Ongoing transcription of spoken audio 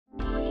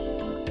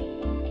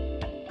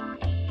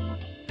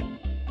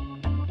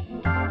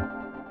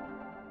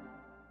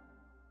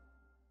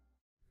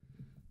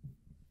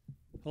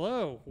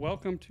Hello,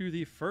 welcome to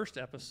the first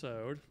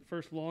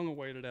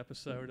long-awaited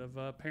episode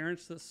of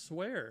Parents That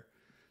Swear.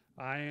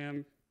 I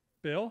am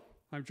Bill.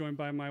 I'm joined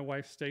by my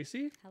wife,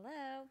 Stacey.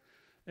 Hello.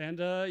 And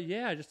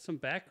just some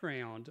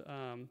background.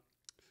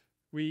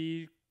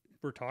 We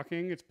were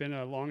talking. It's been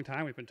a long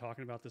time. We've been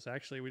talking about this,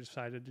 actually. We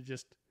decided to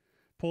just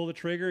pull the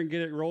trigger and get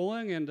it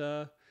rolling, and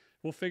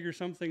we'll figure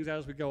some things out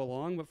as we go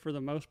along. But for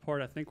the most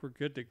part, I think we're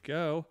good to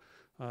go.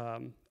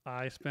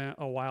 I spent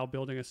a while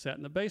building a set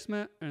in the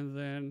basement, and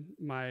then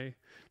my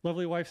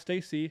lovely wife,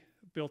 Stacey,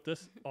 built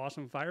this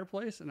awesome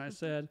fireplace, and I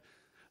said,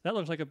 that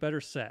looks like a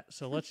better set,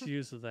 so let's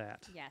use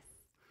that. Yes.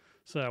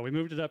 So we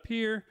moved it up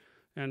here,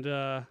 and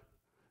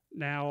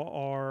now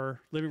our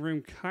living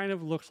room kind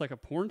of looks like a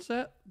porn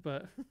set,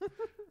 but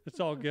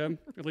it's all good.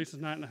 At least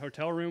it's not in a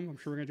hotel room. I'm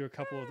sure we're going to do a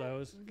couple of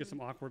those, get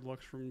some awkward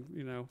looks from,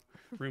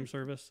 room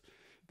service.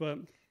 But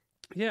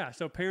yeah,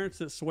 so Parents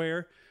That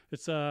Swear,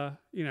 it's,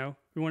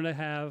 we wanted to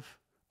have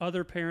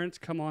other parents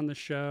come on the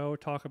show,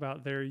 talk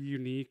about their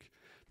unique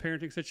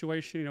parenting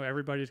situation.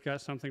 Everybody's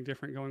got something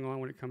different going on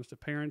when it comes to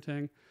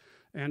parenting.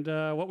 And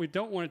what we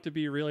don't want it to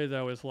be really,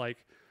 though, is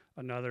like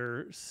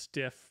another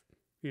stiff,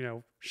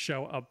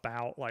 show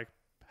about like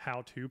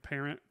how to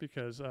parent,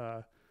 because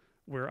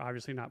we're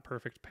obviously not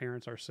perfect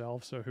parents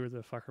ourselves. So who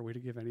the fuck are we to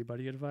give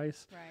anybody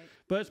advice? Right.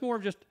 But it's more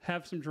of just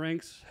have some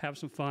drinks, have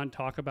some fun,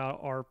 talk about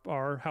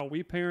our how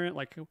we parent,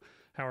 like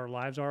how our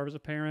lives are as a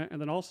parent. And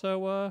then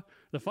also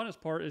the funnest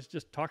part is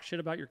just talk shit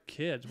about your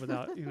kids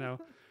without,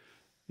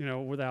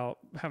 without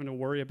having to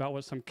worry about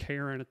what some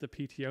Karen at the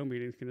PTO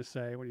meeting is going to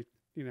say when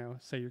you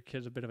say your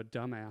kid's a bit of a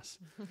dumbass,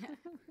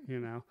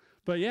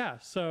 But yeah,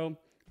 so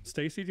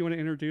Stacey, do you want to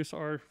introduce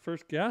our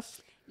first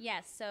guest?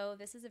 Yes. So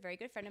this is a very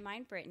good friend of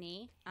mine,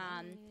 Brittany.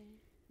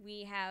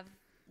 We have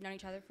known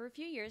each other for a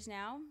few years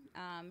now.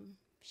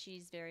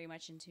 She's very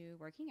much into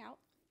working out,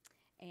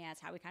 and that's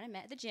how we kind of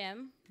met at the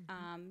gym.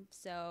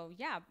 So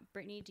yeah,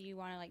 Brittany, do you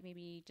want to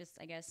maybe just,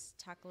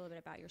 talk a little bit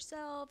about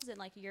yourselves and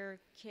your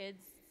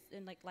kids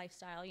and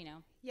lifestyle,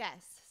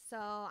 Yes. So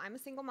I'm a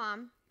single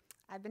mom.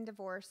 I've been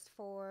divorced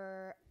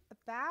for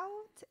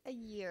about a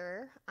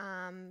year.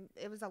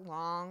 It was a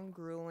long,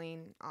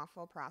 grueling,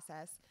 awful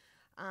process.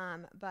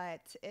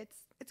 But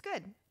it's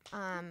good.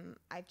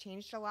 I've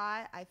changed a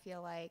lot. I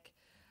feel like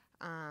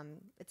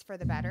it's for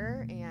the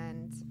better,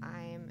 and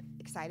I'm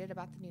excited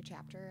about the new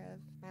chapter of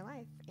my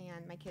life.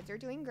 And my kids are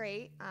doing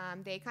great.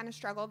 They kind of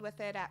struggled with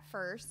it at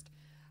first.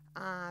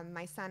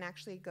 My son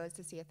actually goes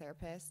to see a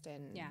therapist,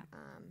 and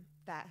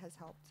that has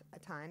helped a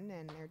ton,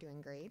 and they're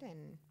doing great.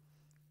 And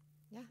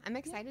yeah, I'm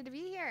excited to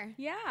be here.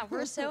 Yeah,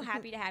 we're so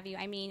happy to have you.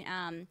 I mean,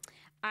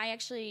 I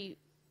actually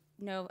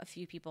know a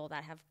few people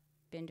that have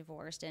been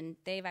divorced, and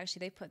they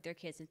put their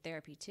kids in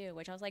therapy too,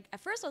 which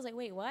at first I was like,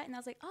 wait, what? And I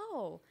was like,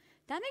 oh,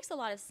 that makes a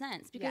lot of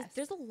sense, because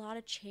there's a lot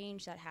of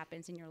change that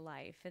happens in your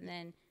life, and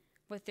then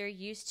what they're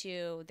used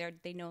to,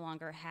 they no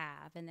longer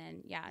have, and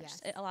then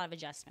just a lot of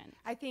adjustment.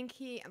 I think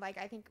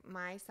I think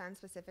my son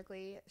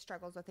specifically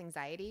struggles with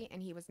anxiety,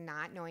 and he was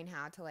not knowing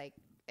how to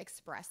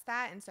express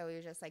that, and so he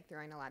was just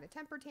throwing a lot of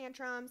temper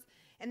tantrums.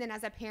 And then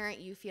as a parent,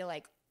 you feel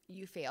like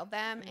you failed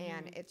them,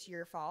 and it's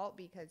your fault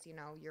because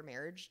your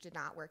marriage did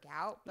not work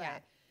out,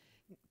 but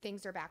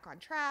things are back on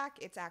track.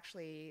 It's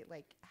actually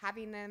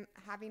having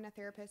a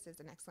therapist is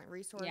an excellent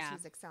resource.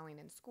 He's excelling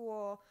in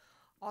school,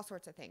 all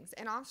sorts of things.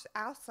 And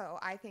also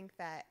I think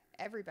that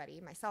everybody,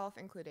 myself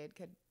included,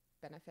 could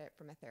benefit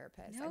from a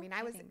therapist.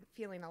 I was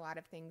feeling a lot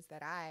of things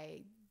that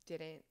I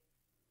didn't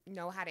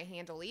know how to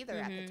handle either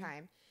at the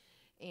time.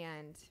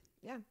 And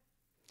yeah.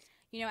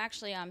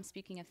 Actually,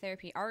 speaking of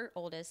therapy, our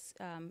oldest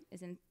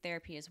is in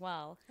therapy as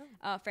well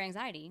for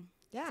anxiety.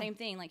 Yeah. Same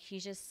thing.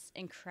 He's just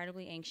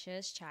incredibly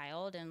anxious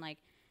child, and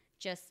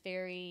just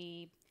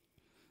very.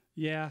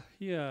 Yeah.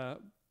 He,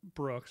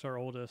 Brooks, our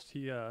oldest,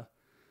 he,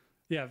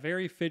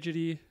 very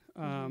fidgety.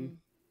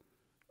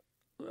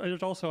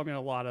 There's also, a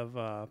lot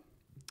of,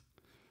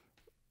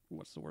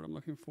 what's the word I'm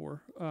looking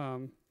for?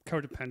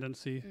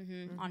 Codependency.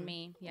 On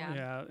me. Yeah.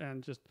 Yeah.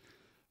 And just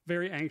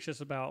very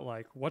anxious about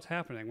what's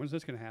happening. When's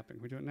this going to happen?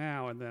 Can we do it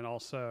now? And then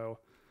also,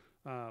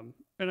 I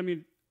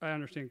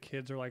understand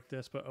kids are like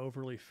this, but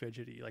overly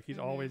fidgety. He's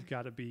always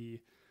got to be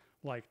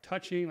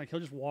touching, he'll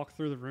just walk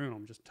through the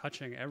room, just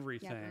touching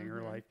everything.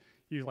 Or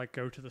you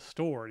go to the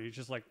store and he's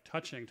just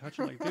touching,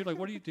 dude,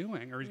 what are you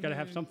doing? Or he's got to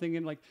have something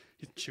in,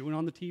 he's chewing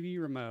on the TV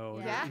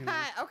remote. Yeah.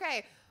 Or,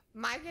 okay.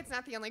 My kid's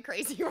not the only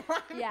crazy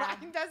one. Yeah.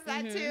 Mine does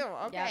that too.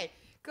 Okay.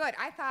 Good.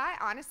 I thought,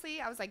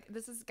 honestly, I was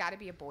this has got to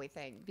be a boy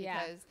thing,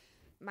 because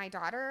my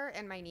daughter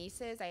and my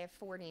nieces, I have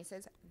 4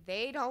 nieces,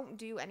 they don't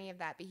do any of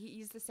that, but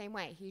he's the same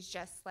way. He's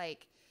just I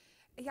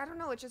don't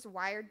know, it's just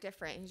wired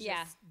different. He's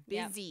just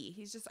busy. Yep.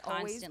 He's just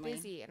Constantly.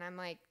 always busy. And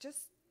I'm just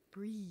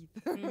breathe.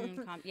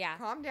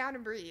 Calm down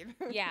and breathe.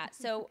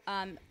 So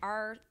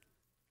our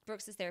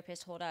Brooks'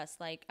 therapist told us,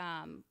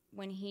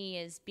 when he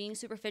is being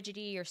super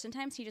fidgety, or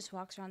sometimes he just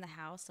walks around the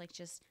house,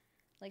 just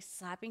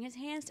slapping his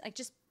hands,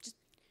 just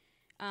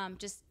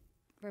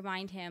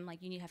remind him,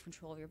 like, you need to have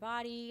control of your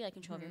body, like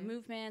control of your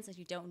movements. Like,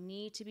 you don't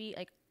need to be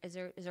like, is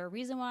there a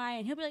reason why?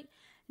 And he'll be like,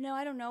 no,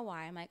 I don't know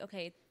why. I'm like,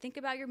 okay, think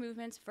about your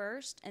movements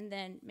first, and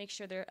then make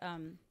sure they're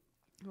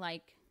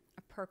like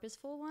a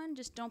purposeful one.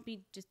 Just don't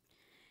be just.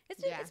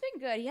 It's been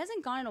good. He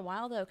hasn't gone in a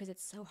while though, because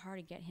it's so hard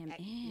to get him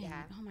in.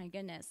 Yeah. Oh my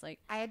goodness. Like,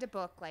 I had to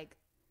book, like,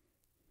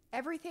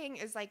 everything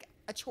is like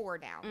a chore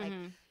now. Like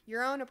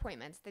your own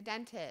appointments, the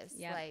dentist,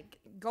 like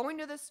going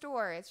to the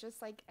store. It's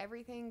just like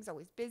everything's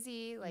always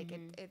busy. Like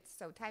it's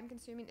so time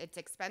consuming. It's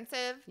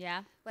expensive.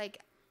 Yeah.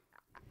 Like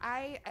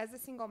I, as a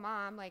single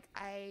mom, like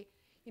I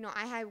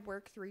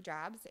work 3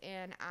 jobs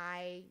and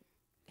I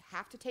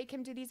have to take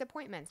him to these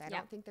appointments. I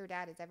don't think their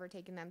dad has ever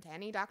taken them to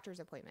any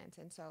doctor's appointments.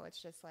 And so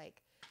it's just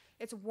like,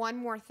 it's one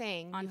more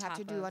thing you have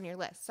to do on your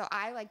list. So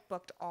I like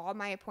booked all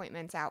my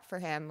appointments out for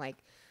him like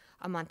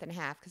a month and a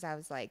half, because I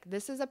was like,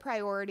 this is a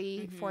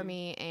priority for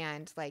me,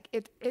 and like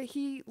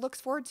he looks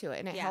forward to it,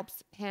 and it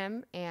helps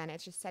him, and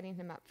it's just setting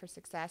him up for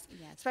success,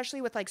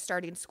 especially with like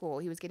starting school.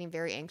 He was getting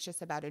very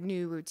anxious about a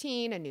new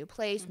routine, a new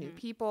place, new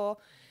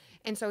people,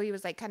 and so he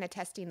was like kind of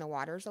testing the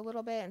waters a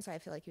little bit, and so I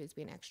feel like he was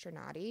being extra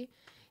naughty,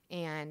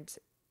 and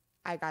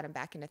I got him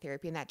back into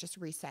therapy, and that just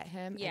reset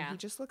him, and he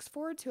just looks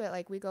forward to it.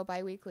 Like, we go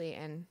bi-weekly,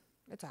 and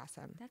it's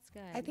awesome. That's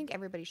good. I think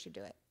everybody should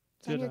do it.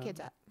 Sign your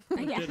kids up.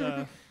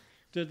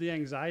 Did the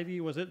anxiety,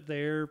 was it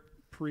there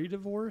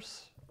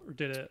pre-divorce, or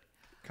did it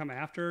come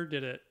after?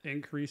 Did it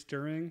increase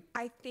during?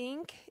 I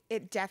think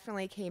it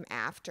definitely came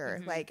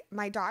after. Like,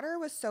 my daughter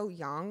was so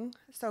young.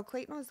 So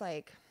Clayton was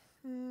like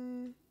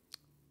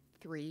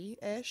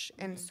 3-ish,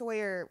 and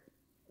Sawyer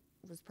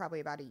was probably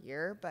about a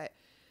year. But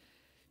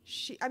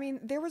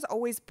there was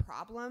always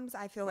problems.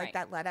 I feel like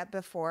that led up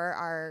before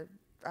our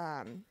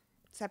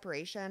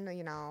separation,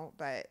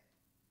 but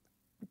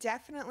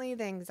definitely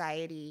the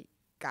anxiety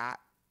got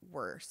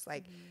worse,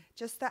 like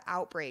just the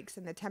outbreaks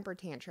and the temper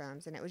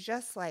tantrums, and it was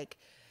just like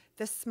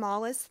the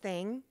smallest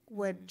thing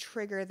would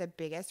trigger the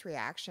biggest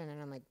reaction, and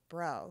I'm like,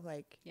 bro,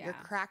 like your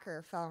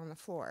cracker fell on the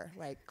floor,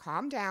 like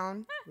calm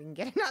down, we can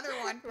get another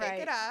one, pick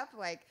it up,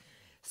 like,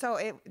 so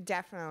it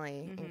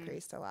definitely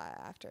increased a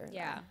lot after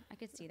that. I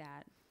could see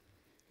that.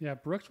 Yeah,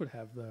 Brooks would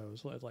have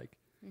those, like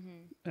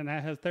and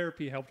that has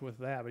therapy helped with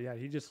that, but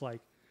he just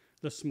like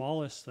the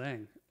smallest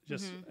thing,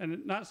 just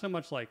and not so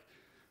much like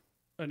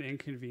an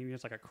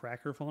inconvenience like a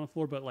cracker falling on the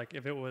floor, but like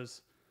if it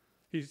was,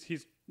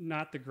 he's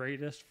not the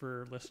greatest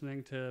for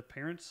listening to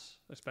parents,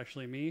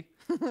 especially me,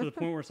 to the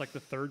point where it's like the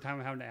third time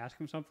I'm having to ask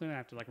him something, I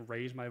have to like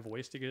raise my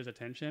voice to get his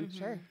attention.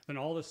 Then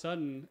all of a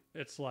sudden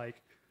it's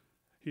like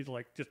he's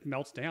like just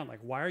melts down, like,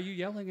 why are you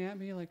yelling at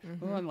me, like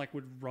oh, and like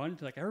would run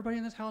to like, everybody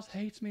in this house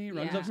hates me,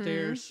 runs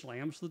upstairs,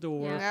 slams the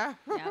door,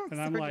 and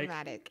I'm like,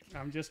 dramatic.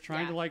 I'm just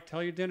trying to like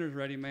tell you dinner's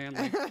ready, man,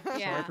 like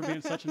sorry for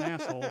being such an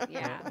asshole,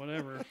 but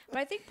whatever. But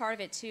I think part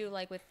of it too,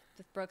 like with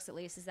Brooks at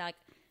least, is that like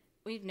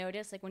we've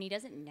noticed, like when he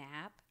doesn't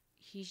nap,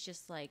 he's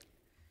just like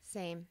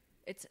same.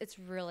 It's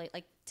really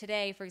like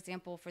today, for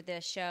example, for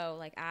this show,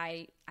 like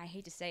I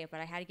hate to say it, but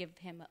I had to give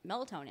him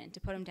melatonin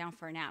to put him down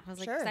for a nap. I was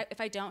like, if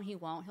I don't, he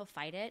won't. He'll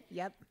fight it.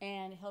 Yep.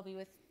 And he'll be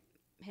with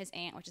his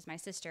aunt, which is my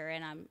sister,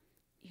 and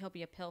he'll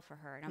be a pill for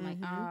her. And I'm like,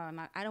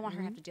 oh, I don't want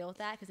her to have to deal with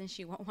that, because then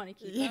she won't want to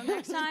keep him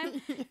next time.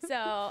 So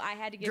I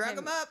had to give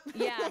him up.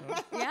 Yeah.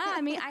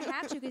 I mean, I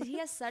have to, because he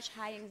has such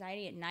high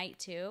anxiety at night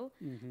too.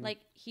 Like,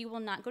 he will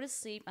not go to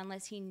sleep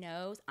unless he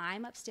knows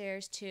I'm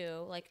upstairs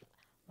too, like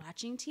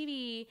watching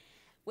TV,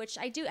 which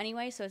I do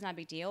anyway, so it's not a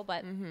big deal.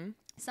 But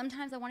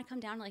sometimes I want to come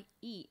down and like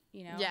eat,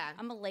 Yeah.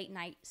 I'm a late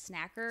night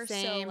snacker.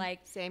 Same, so like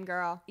same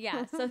girl.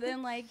 Yeah. So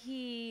then like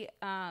he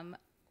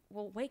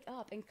will wake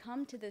up and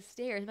come to the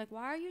stairs. I'm like,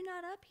 why are you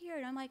not up here?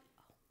 And I'm like,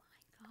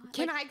 oh my God.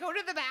 Can I go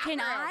to the bathroom?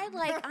 Can I?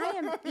 Like, I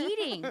am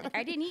eating. Like,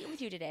 I didn't eat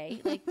with you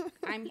today. Like,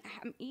 I'm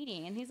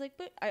eating. And he's like,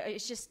 but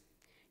it's just,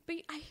 but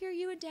I hear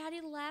you and Daddy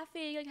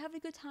laughing, like having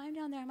a good time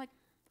down there. I'm like,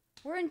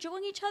 we're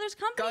enjoying each other's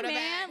company,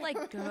 man. Bed.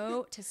 Like,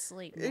 go to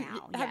sleep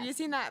now. Have you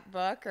seen that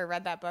book or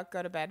read that book,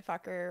 Go to Bed,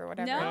 Fucker, or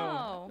whatever?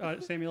 No.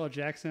 Samuel L.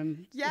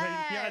 Jackson. Yes.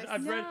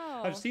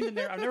 Yeah, I've seen it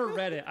there. I've never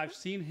read it. I've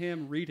seen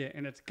him read it,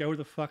 and it's go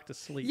the fuck to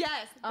sleep.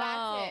 Yes,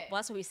 that's it. Well,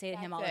 that's what we say to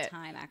him all the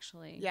time,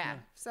 actually. Yeah.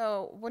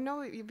 So,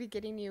 no, you'll be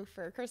getting you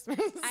for Christmas.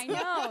 I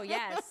know,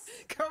 yes.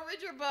 Go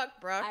read your book,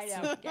 Brooks.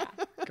 I know, yeah.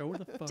 Go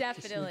the fuck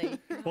Definitely. to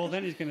sleep. Well,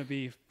 then he's going to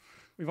be,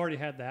 we've already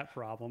had that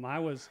problem. I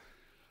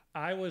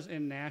was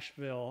in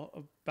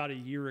Nashville about a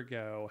year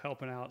ago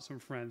helping out some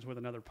friends with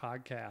another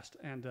podcast,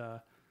 and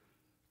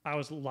I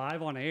was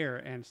live on air,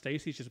 and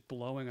Stacey's just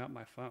blowing up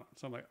my phone.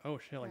 So I'm like, oh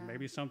shit, like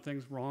maybe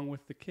something's wrong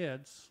with the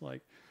kids.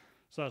 Like,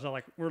 so I was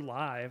like, we're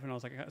live, and I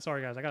was like,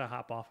 sorry guys, I got to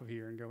hop off of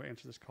here and go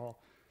answer this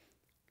call.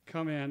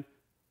 Come in.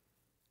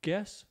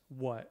 Guess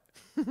what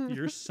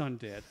your son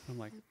did? I'm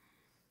like,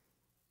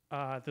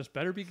 this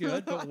better be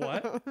good, but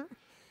what?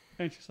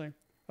 And she's like,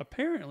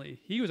 apparently,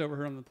 he was over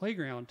here on the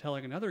playground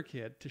telling another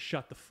kid to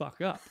shut the fuck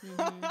up.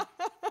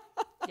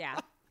 Yeah.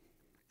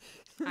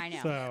 I know.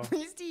 So, At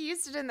least he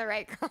used it in the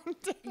right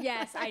context.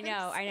 Yes, I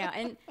know.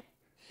 And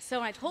so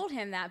when I told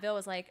him that, Bill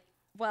was like,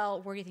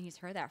 well, where do you think he's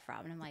heard that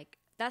from? And I'm like,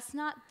 that's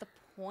not the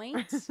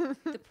point.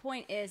 The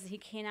point is he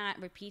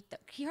cannot repeat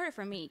he heard it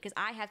from me because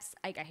I have,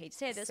 like, I hate to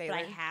say this, but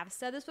I have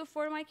said this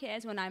before to my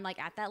kids when I'm like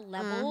at that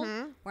level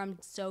where I'm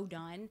so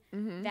done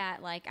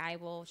that like I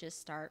will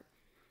just start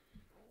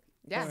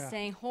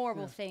saying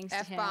horrible things to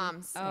him.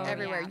 F-bombs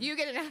everywhere. You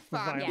get an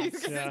F-bomb.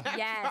 Violence,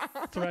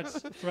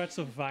 Yes. Threats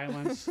of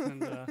violence.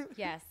 And,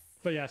 Yes.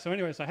 But yeah, so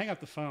anyway, so I hang up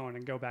the phone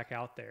and go back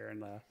out there,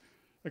 and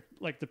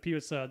like the P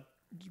was a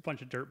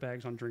bunch of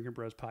dirtbags on Drinking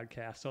Bros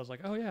podcast. So I was like,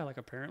 oh yeah, like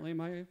apparently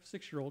my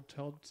 6-year-old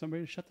told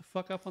somebody to shut the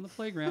fuck up on the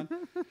playground,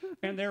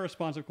 and their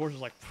response, of course,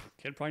 was like,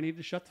 kid probably needed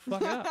to shut the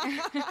fuck up.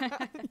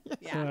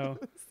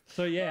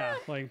 So yeah,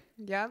 like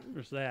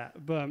there's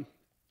that. But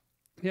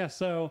yeah,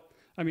 so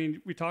I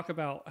mean, we talk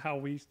about how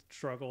we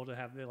struggle to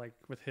have like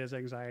with his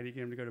anxiety,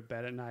 get him to go to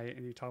bed at night,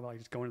 and you talk about like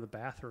just going to the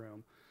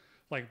bathroom,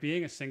 like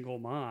being a single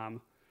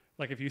mom.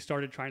 Like if you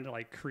started trying to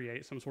like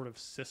create some sort of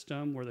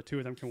system where the two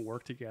of them can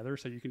work together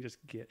so you can just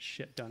get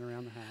shit done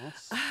around the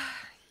house.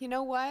 You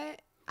know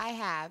what? I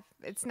have.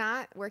 It's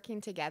not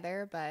working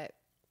together, but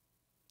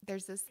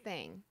there's this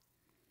thing.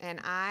 And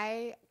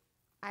I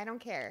don't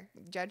care.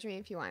 Judge me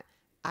if you want.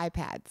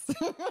 iPads.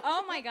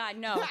 Oh my God,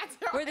 no.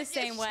 We're the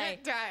same way.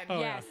 Done. Oh,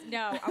 yes,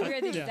 no.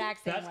 We're the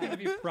exact same That's way. going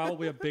to be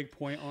probably a big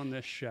point on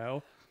this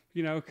show,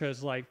 you know,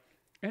 because like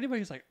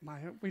anybody's like,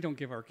 we don't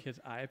give our kids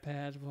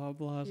iPads, blah,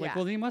 blah. It's like,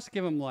 well, you must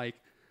give them like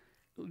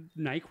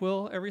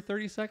NyQuil every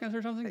 30 seconds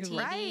or something.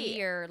 TV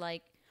or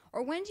like,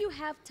 or when do you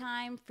have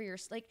time for your,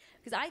 like,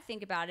 because I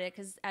think about it,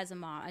 because as a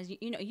mom, as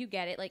you know, you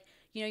get it, like,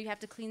 you know, you have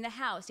to clean the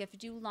house, you have to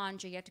do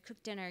laundry, you have to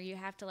cook dinner, you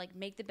have to like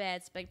make the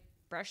beds, like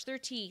brush their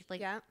teeth,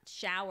 like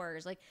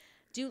showers, like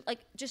do like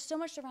just so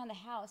much around the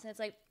house. And it's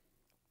like,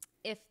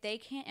 if they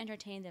can't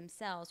entertain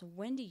themselves,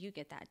 when do you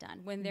get that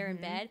done? When they're in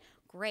bed?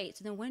 Great.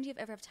 So then when do you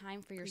ever have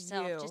time for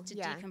yourself just to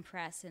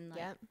decompress and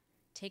like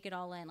take it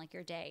all in, like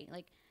your day?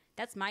 Like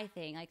that's my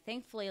thing. Like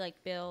thankfully,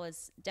 like Bill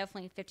is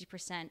definitely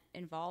 50%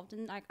 involved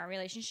in like our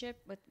relationship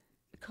with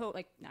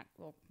co-parenting.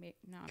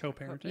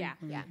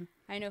 Yeah.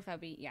 I know if I'd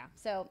be,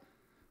 So,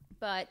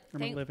 but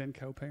I'm a live-in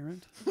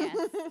co-parent. Yes.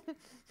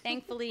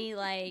 Thankfully,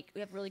 like we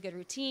have a really good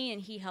routine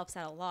and he helps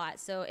out a lot.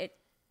 So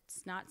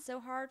it's not so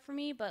hard for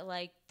me, but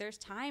like there's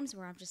times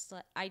where I'm just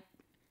like, I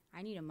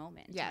need a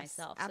moment to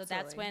myself. Absolutely.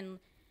 So that's when,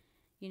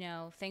 you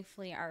know,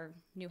 thankfully our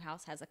new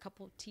house has a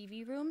couple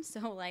TV rooms.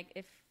 So like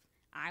if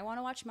I want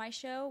to watch my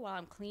show while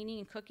I'm cleaning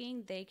and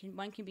cooking,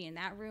 one can be in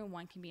that room,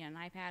 one can be on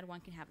an iPad, one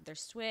can have their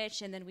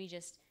Switch, and then we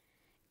just,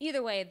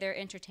 either way, they're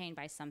entertained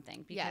by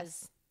something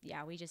because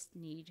we just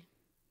need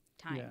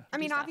time. Yeah. I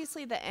mean,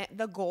 obviously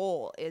the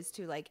goal is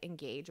to like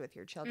engage with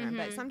your children,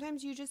 but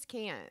sometimes you just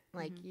can't.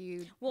 Like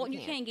you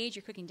can't engage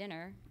your cooking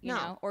dinner, you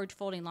know, or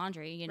folding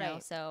laundry, you know.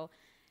 So,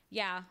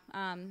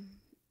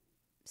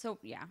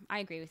 I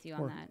agree with you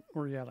on that.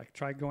 Or like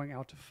try going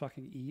out to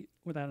fucking eat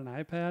without an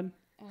iPad.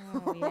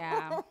 Oh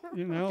yeah,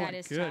 you know, that like,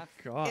 is good tough.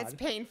 God, it's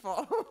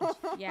painful.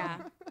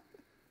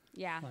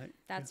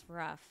 That's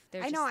rough.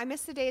 I know. I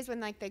miss the days when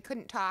like they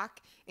couldn't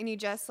talk and you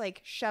just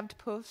like shoved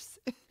poofs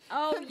in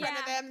front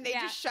of them. They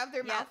just shoved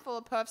their mouth full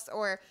of puffs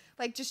or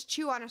like just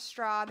chew on a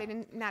straw. They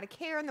didn't not a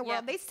care in the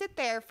world. They sit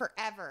there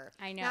forever.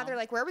 I know. Now they're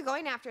like, where are we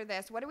going after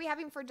this? What are we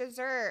having for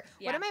dessert?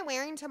 What am I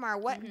wearing tomorrow?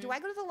 What do I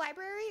go to the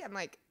library? I'm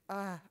like,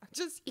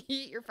 just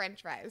eat your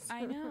French fries.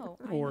 I know.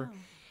 Or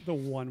the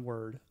one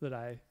word that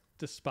I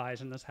despise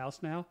in this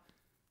house now,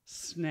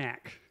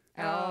 snack.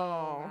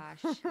 Oh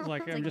gosh.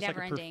 Like I'm just like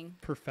a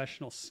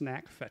professional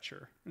snack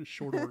fetcher and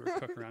short order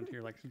cook around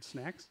here. Like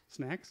snacks.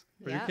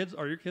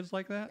 Are your kids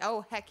like that?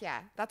 Oh heck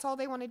yeah. That's all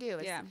they want to do.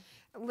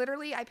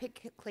 Literally, I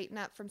pick Clayton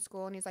up from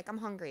school and he's like, I'm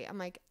hungry. I'm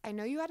like, I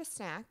know you had a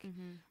snack.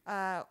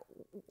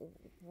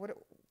 What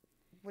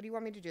do you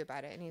want me to do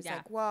about it? And he's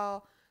like,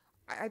 well,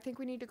 I think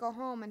we need to go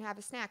home and have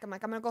a snack. I'm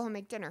like, I'm going to go home and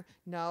make dinner.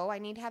 No, I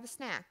need to have a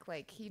snack.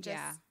 Like he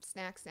just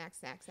snack.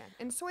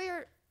 And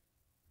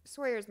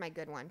Sawyer's my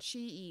good one. She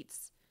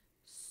eats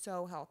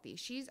so healthy.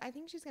 I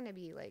think she's going to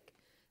be like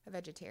a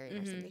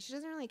vegetarian or something. She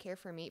doesn't really care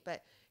for meat,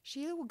 but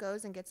she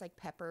goes and gets like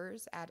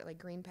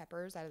green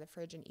peppers out of the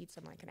fridge and eats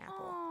them like an apple.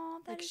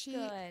 Oh, that's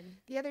good.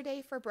 The other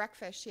day for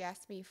breakfast, she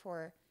asked me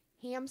for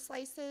ham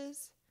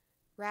slices,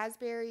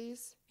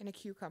 raspberries, and a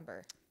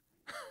cucumber.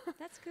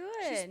 That's good.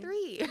 She's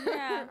 3.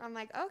 Yeah. I'm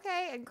like,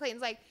 okay. And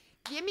Clayton's like,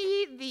 give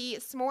me the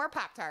s'more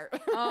Pop-Tart.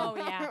 Oh,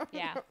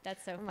 yeah.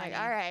 That's so funny. I'm like,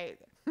 all right.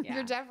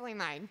 You're definitely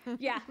mine.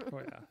 Yeah. Oh,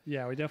 yeah.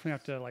 Yeah, we definitely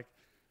have to like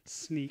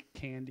sneak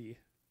candy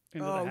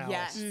into the house.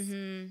 Yes.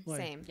 Mm-hmm. Like,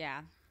 Same.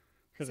 Yeah.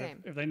 Because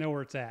if they know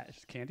where it's at, it's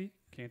just candy.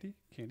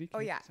 Oh,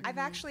 yeah. I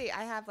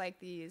have like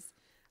these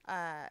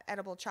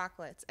edible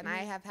chocolates, and I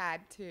have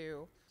had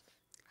to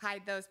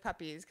hide those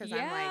puppies because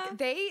I'm like,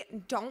 they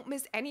don't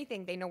miss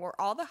anything. They know where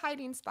all the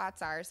hiding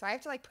spots are. So I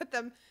have to like put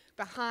them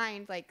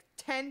behind like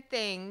 10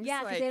 things.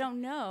 Yeah, because like, they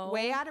don't know.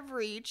 Way out of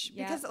reach.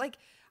 Yeah. Because like,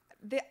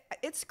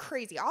 it's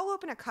crazy. I'll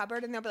open a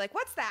cupboard and they'll be like,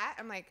 what's that?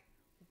 I'm like,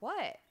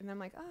 what? And I'm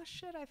like, oh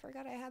shit, I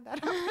forgot I had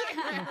that.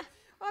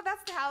 Well,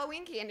 that's the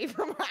Halloween candy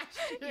from last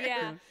year.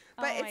 Yeah.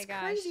 But it's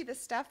crazy the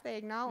stuff they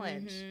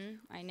acknowledge.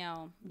 I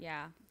know.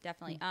 Yeah,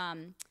 definitely.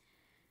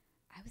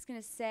 I was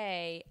going to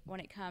say, when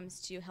it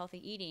comes to healthy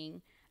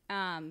eating,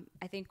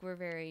 I think we're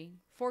very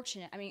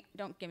fortunate. I mean,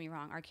 don't get me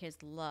wrong. Our kids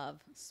love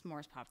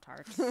s'mores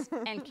Pop-Tarts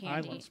and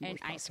candy and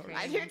ice cream.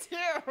 I do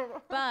too.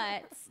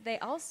 But they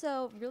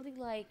also really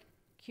like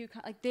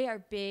like they are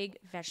big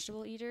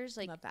vegetable eaters.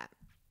 Like, Love that.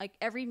 Like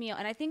every meal.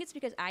 And I think it's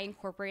because I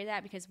incorporated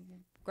that because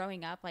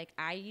growing up, like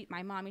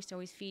my mom used to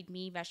always feed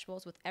me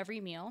vegetables with every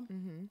meal.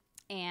 Mm-hmm.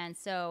 And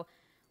so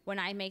when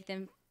I make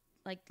them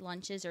like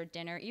lunches or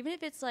dinner, even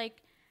if it's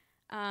like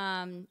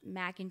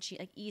mac and cheese,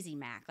 like easy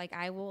mac, like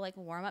I will like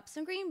warm up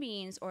some green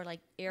beans or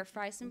like air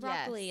fry some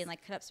broccoli and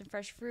like cut up some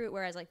fresh fruit.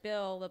 Whereas like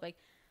Bill will like,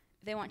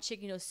 if they want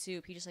chicken noodle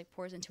soup, he just like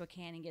pours into a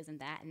can and gives them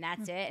that, and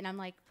that's it. And I'm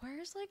like,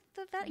 where's like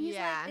that? He's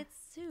like, it's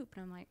soup,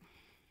 and I'm like,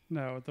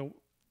 no,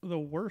 the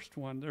worst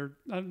one, or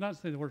I'm not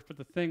saying the worst, but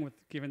the thing with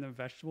giving them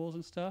vegetables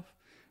and stuff.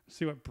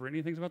 See what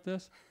Brittany thinks about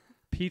this.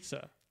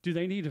 Pizza. Do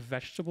they need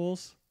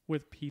vegetables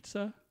with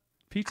pizza?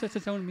 Pizza's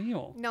its own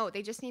meal. No,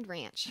 they just need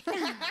ranch. well,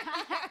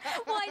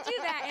 I do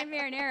that in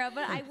marinara,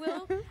 but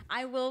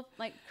I will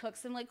like cook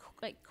some like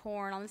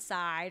corn on the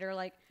side or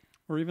like.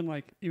 Or even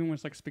when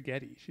it's like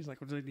spaghetti, she's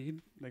like, "What do they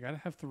need? They gotta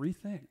have 3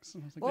 things."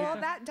 And I was like, well,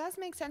 that does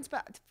make sense,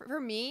 but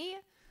for me,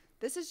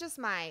 this is just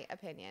my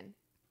opinion.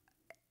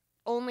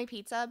 Only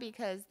pizza,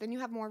 because then you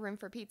have more room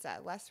for pizza,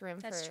 less room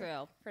for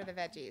the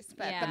veggies.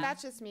 But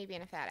that's just me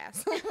being a fat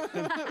ass. and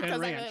Because I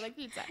ranch. really like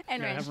pizza.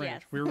 And ranch,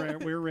 ranch. yes.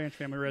 We're a ranch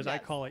family, whereas I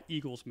call it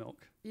Eagle's milk.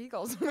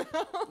 Eagles.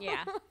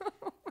 Yeah.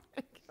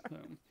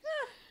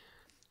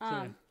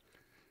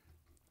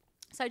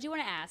 So I do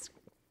want to ask,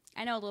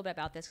 I know a little bit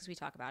about this because we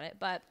talk about it,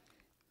 but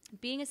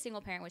being a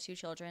single parent with 2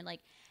 children, like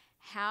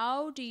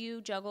how do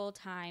you juggle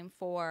time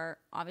for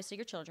obviously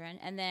your children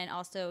and then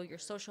also your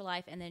social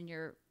life and then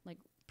your like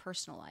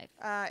personal life?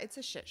 It's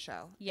a shit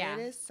show. Yeah.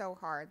 It is so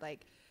hard.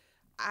 Like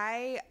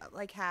I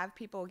like have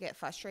people get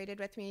frustrated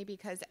with me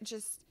because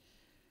just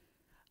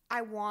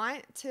I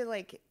want to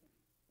like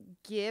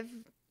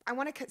I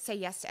want to say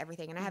yes to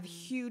everything, and I have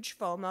huge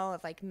FOMO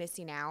of like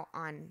missing out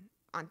on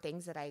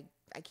things that I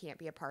can't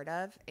be a part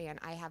of, and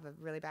I have a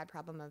really bad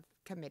problem of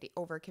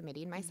over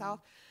committing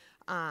myself.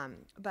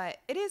 But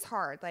it is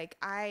hard. Like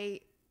I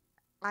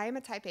am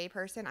a type A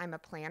person. I'm a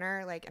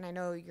planner. Like, and I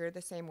know you're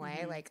the same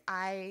way. Like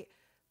I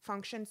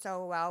function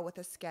so well with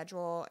a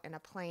schedule and a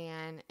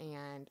plan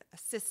and a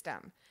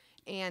system.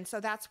 And so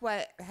that's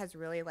what has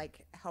really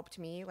like helped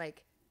me.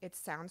 Like it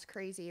sounds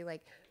crazy.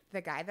 Like the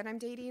guy that I'm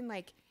dating,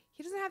 like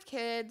he doesn't have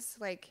kids.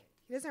 Like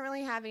he doesn't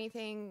really have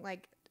anything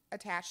like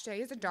attached to it.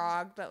 He has a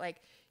dog, but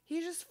like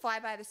he just fly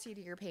by the seat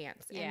of your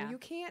pants. Yeah. And you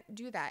can't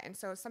do that. And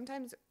so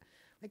sometimes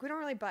like we don't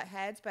really butt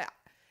heads, but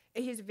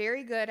he's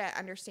very good at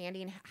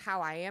understanding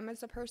how I am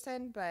as a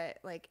person, but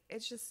like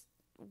it's just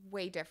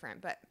way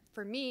different. But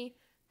for me,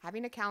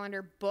 having a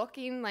calendar,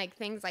 booking like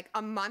things like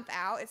a month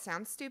out, it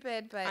sounds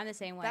stupid, but I'm the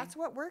same way. That's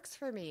what works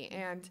for me.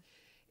 And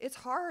it's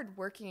hard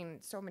working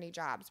so many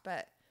jobs,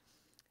 but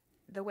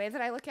the way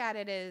that I look at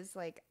it is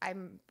like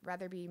I'm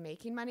rather be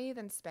making money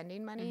than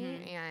spending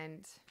money,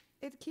 and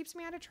it keeps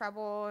me out of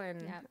trouble,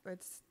 and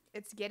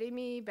it's getting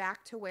me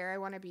back to where I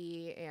want to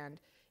be. And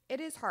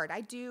it is hard.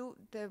 I do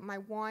my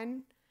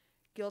one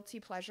guilty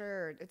pleasure,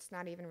 or it's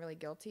not even really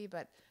guilty,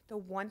 but the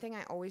one thing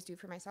I always do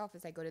for myself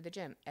is I go to the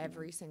gym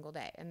every single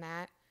day, and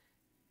that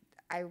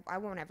I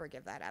won't ever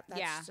give that up.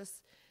 That's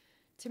just,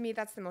 to me,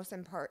 that's the most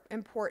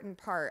important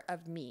part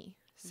of me.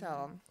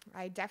 So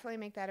I definitely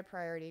make that a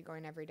priority,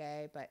 going every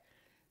day. But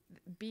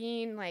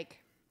being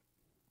like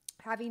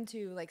having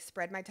to like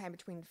spread my time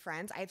between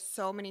friends, I have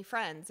so many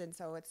friends, and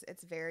so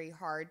it's very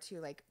hard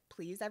to like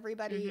please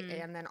everybody.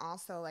 And then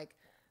also like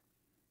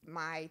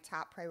my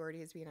top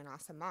priority is being an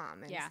awesome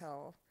mom, and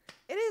so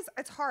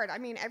it's hard. I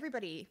mean,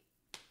 everybody.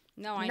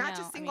 No, I not know.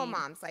 just single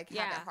moms like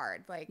have it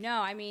hard. Like no,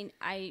 I mean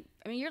I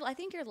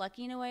think you're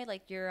lucky in a way.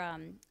 Like you're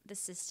the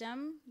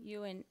system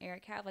you and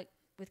Eric have like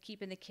with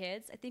keeping the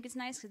kids. I think it's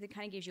nice because it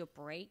kind of gives you a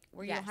break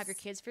where you don't have your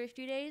kids for a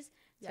few days,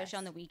 especially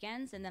on the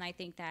weekends. And then I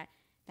think that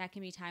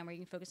can be time where you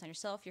can focus on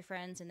yourself, your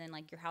friends, and then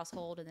like your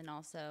household, and then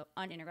also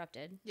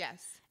uninterrupted.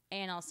 Yes.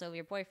 And also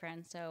your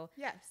boyfriend. So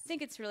yes, I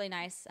think it's really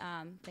nice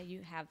that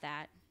you have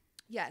that.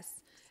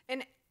 Yes.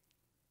 And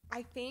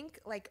I think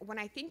like when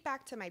I think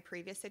back to my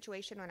previous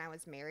situation when I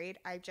was married,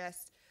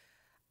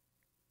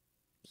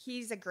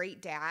 he's a great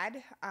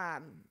dad.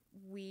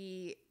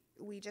 We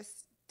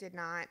just did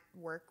not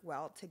work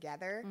well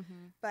together.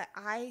 But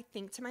I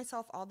think to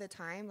myself all the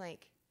time,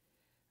 like,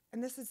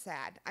 and this is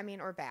sad, I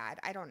mean, or bad,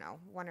 I don't know,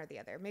 one or the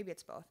other, maybe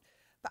it's both.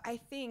 But I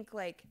think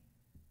like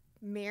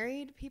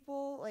married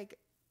people, like,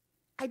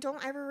 I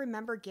don't ever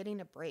remember getting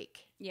a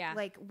break. Yeah.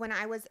 Like when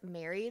I was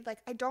married, like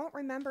I don't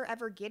remember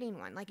ever getting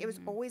one. Like it was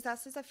always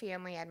us as a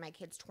family. I had my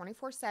kids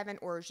 24/7,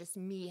 or it was just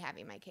me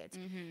having my kids.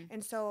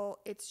 And so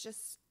it's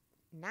just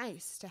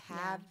nice to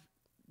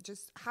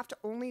just have to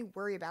only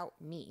worry about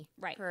me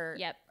for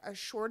a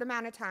short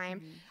amount of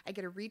time. I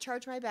get to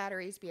recharge my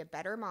batteries, be a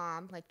better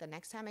mom, like the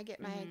next time I get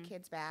my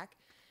kids back.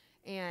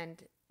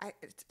 And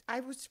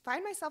I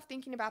find myself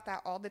thinking about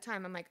that all the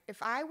time. I'm like,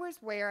 if I was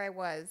where I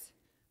was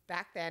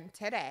back then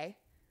today,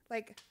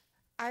 like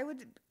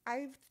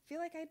I feel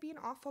like I'd be an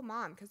awful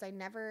mom because I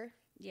never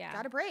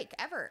got a break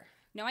ever.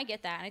 No, I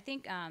get that. And I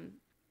think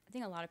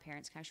a lot of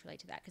parents kind of relate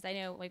to that because I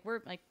know like we're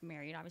like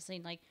married, obviously,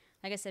 and like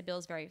I said,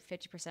 Bill's very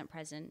 50%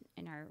 present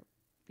in our,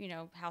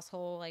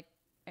 household, like,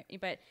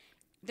 but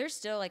there's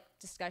still like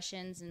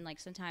discussions and like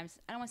sometimes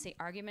I don't want to say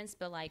arguments,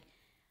 but like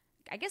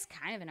I guess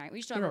kind of an argument. We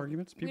just don't.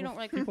 Arguments. We don't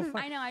like. People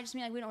fight. I know. I just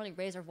mean like we don't really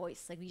raise our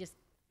voice. Like we just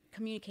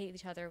communicate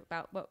with each other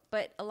about what.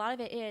 But a lot of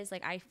it is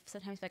like I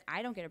sometimes feel like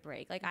I don't get a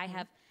break. Like I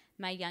have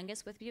my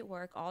youngest with me at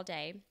work all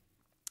day,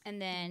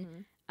 and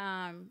then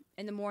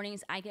in the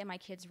mornings I get my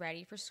kids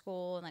ready for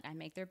school and like I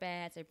make their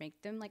beds. I make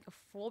them like a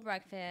full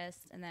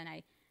breakfast, and then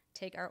I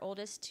take our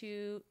oldest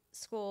to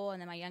school,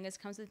 and then my youngest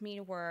comes with me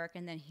to work,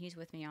 and then he's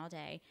with me all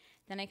day.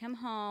 Then I come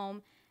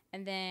home,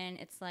 and then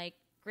it's like,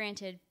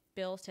 granted,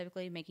 Bill's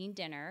typically making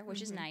dinner,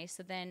 which is nice.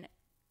 So then,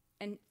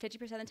 and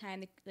 50% of the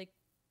time, like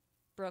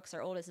Brooks,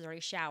 our oldest, is already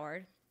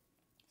showered,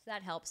 so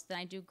that helps. Then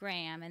I do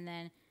Graham, and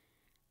then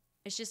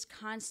it's just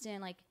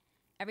constant. Like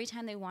every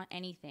time they want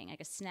anything,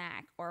 like a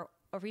snack or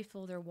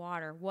refill their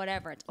water,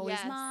 whatever, it's always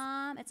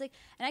Mom. It's like,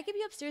 and I could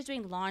be upstairs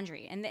doing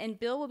laundry, and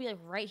Bill will be like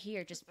right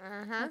here, just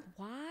like,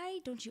 why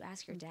don't you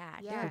ask your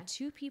dad? There are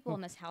 2 people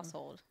in this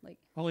household. Like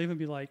I'll even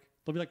be like,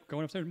 they'll be like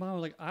going upstairs, Mom,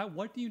 like,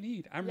 what do you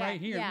need? I'm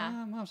right here.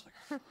 Mom's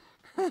like,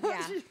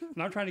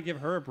 and I'm trying to give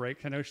her a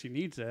break. I know she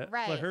needs it.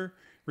 Right. Let her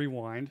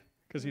rewind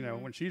because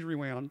when she's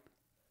rewound,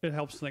 it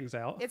helps things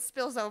out. It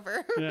spills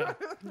over. Yeah.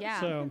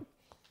 Yeah. So,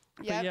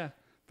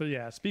 but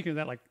yeah. Speaking of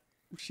that, like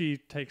she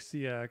takes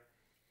the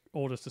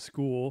oldest to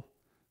school,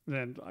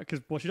 then because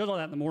she does all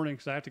that in the morning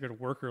because I have to go to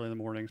work early in the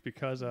mornings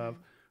because of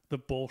the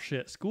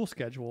bullshit school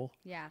schedule.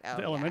 Yeah.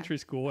 The elementary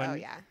school.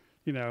 And,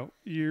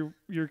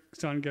 your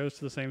son goes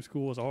to the same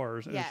school as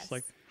ours. And Yes. It's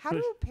like, how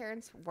do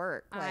parents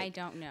work? Like, I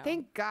don't know.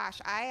 Thank gosh.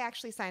 I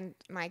actually signed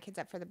my kids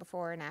up for the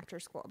before and after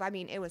school. I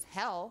mean, it was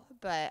hell,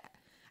 but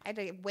I had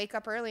to wake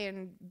up early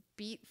and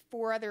beat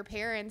 4 other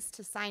parents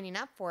to signing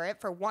up for it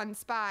for one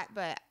spot,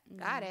 but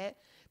got it.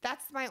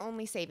 That's my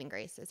only saving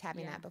grace is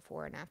having that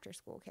before and after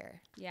school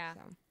care. Yeah.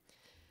 So.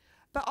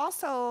 But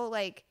also,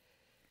 like,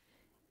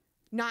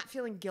 not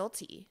feeling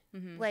guilty.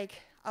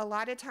 Like, a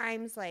lot of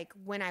times, like,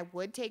 when I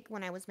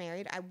was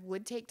married, I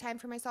would take time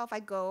for myself.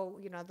 I'd go,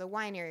 the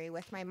winery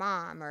with my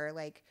mom or,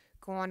 like,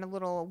 go on a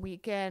little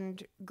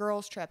weekend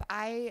girls trip.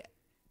 I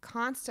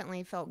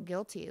constantly felt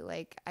guilty.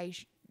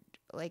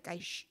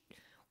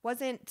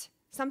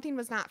 Something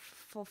was not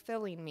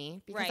fulfilling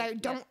me because I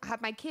don't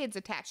have my kids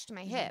attached to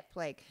my hip.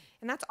 Like,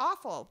 and that's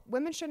awful.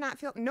 Women should not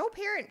feel, no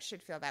parent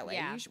should feel that way.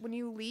 Yeah. When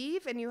you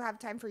leave and you have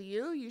time for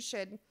you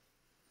should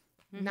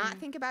not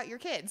think about your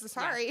kids.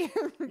 Sorry.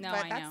 No,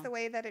 but I that's know. the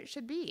way that it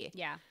should be.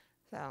 Yeah.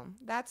 So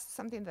that's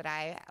something that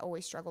I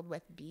always struggled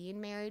with being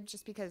married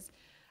just because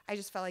I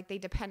just felt like they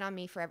depend on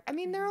me forever. I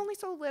mean, they're only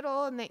so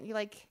little and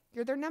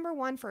you're their number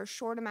one for a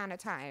short amount of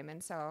time.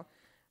 And so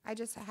I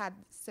just had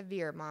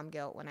severe mom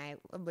guilt when I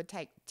would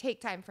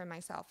take time for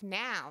myself.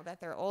 Now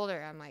that they're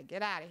older, I'm like,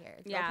 get out of here.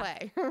 Go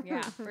play.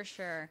 Yeah, for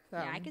sure. So.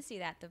 Yeah, I can see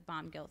that, the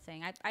mom guilt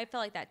thing. I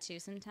felt like that too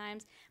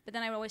sometimes. But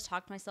then I would always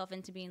talk myself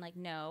into being like,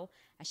 no,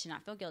 I should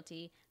not feel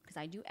guilty because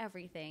I do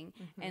everything.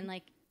 And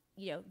like,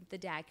 the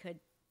dad could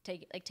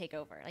take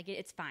over. Like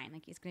it's fine.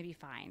 Like it's going to be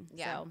fine.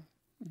 Yeah. So.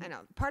 I know.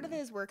 Part of it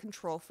is we're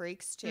control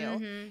freaks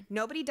too.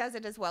 Nobody does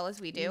it as well as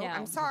we do. No.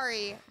 I'm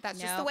sorry. That's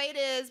just the way it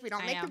is. We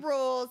don't make know. the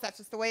rules. That's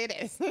just the way it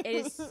is. It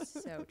is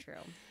so true.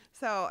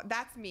 So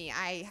that's me.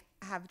 I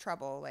have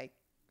trouble. Like,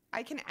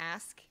 I can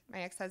ask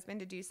my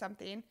ex-husband to do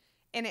something,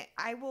 and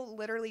I will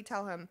literally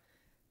tell him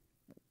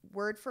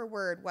word for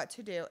word what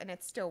to do, and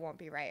it still won't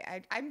be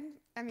right.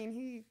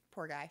 He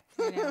poor guy.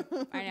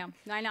 I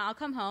know. I'll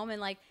come home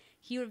and like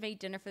he would make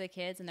dinner for the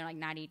kids, and they're like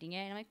not eating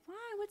it, and I'm like, why?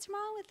 What's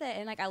wrong with it?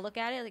 And like I look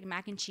at it like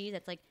mac and cheese.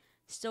 It's like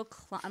still.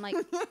 I'm like,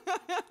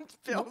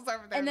 Phil's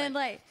over there. And then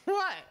like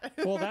what?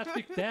 well,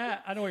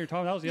 that I know what you're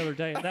talking about. That was the other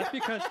day.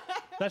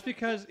 That's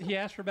because he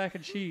asked for mac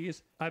and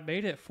cheese. I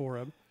made it for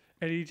him,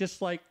 and he just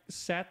like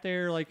sat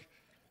there like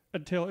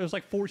until it was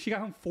like she got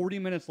home 40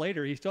 minutes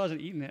later. He still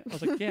hasn't eaten it. I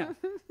was like, yeah,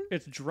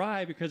 it's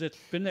dry because it's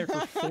been there for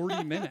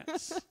 40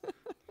 minutes.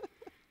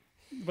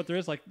 But there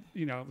is like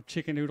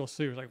chicken noodle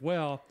soup. It's like,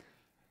 well,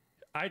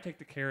 I take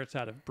the carrots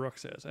out of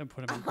Brooks's and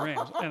put them in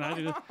Graham's, and I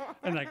do,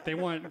 and like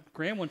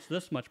Graham wants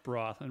this much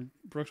broth and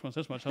Brooks wants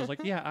this much. So I was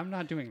like, yeah, I'm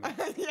not doing that.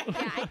 Yeah,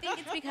 I think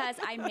it's because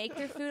I make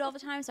their food all the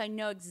time, so I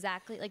know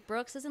exactly. Like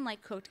Brooks doesn't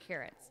like cooked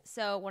carrots,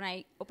 so when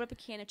I open up a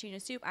can of tuna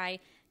soup, I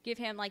give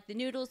him like the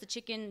noodles, the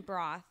chicken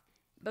broth,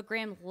 but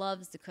Graham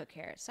loves the cooked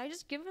carrots, so I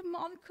just give him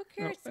all the cooked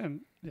carrots.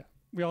 And yeah,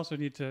 we also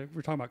we're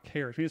talking about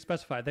carrots. We need to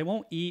specify they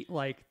won't eat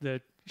like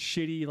the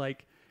shitty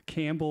like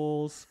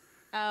Campbell's.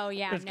 Oh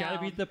yeah, it's got to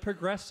be the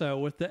Progresso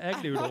with the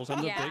egg noodles and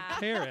the big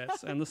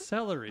carrots and the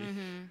celery.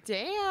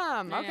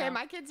 Damn. Okay,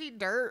 my kids eat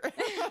dirt.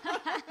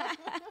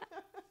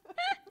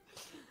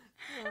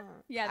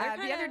 Yeah.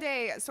 The other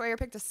day, Sawyer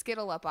picked a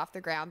Skittle up off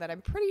the ground that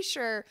I'm pretty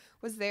sure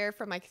was there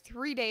from like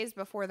 3 days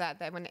before that.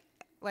 That when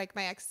like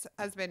my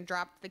ex-husband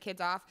dropped the kids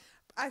off,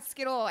 a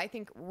Skittle I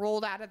think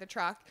rolled out of the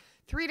truck.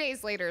 3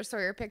 days later,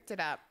 Sawyer picked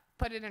it up,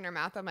 put it in her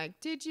mouth. I'm like,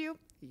 did you?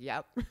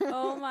 Yep.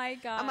 Oh my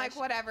gosh. I'm like,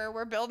 whatever.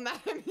 We're building that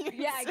immune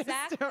Yeah, system.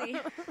 exactly.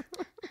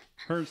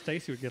 Her and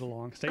Stacey would get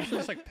along. Stacey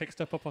just like pick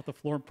stuff up off the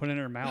floor and put it in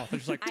her mouth.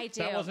 And she's like, I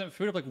do. that wasn't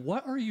food. I'm like,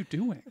 what are you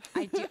doing?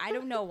 I do. I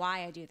don't know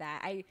why I do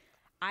that.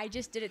 I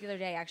just did it the other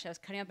day. Actually, I was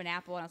cutting up an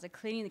apple and I was like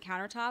cleaning the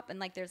countertop and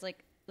like there's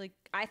like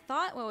I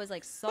thought it was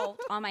like salt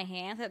on my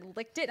hands. I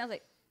licked it and I was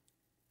like,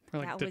 Or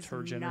like that was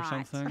detergent or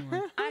not. something.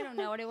 Like I don't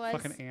know what it was.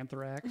 fucking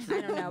anthrax.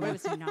 I don't know, but it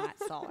was not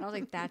salt. And I was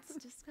like, that's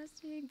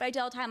disgusting. But I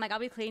do all the time. Like I'll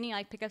be cleaning,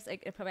 like pick up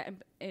like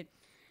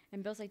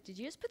and Bill's like, did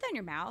you just put that in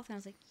your mouth? And I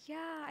was like,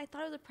 yeah, I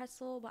thought it was a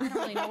pretzel, but I don't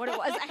really know what it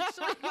was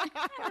actually.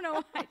 I don't know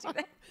why I do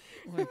that.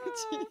 Like,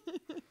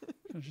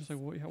 I was just like,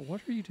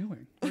 what are you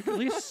doing? Like, at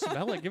least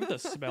smell it. Give it the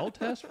smell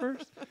test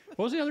first.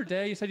 What was the other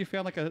day? You said you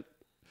found like an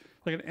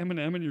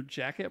M&M in your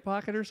jacket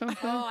pocket or something?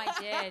 Oh, I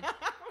did.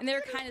 And they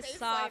were kind of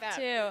soft,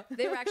 too.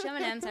 They were actually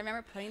M&Ms. I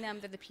remember putting them,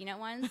 they're the peanut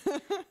ones. I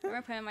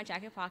remember putting them in my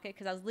jacket pocket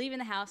because I was leaving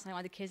the house and I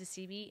wanted the kids to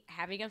see me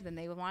having them. Then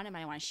they would want them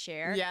and I want to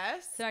share.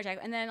 Yes. So my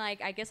jacket, and then,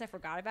 like, I guess I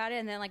forgot about it.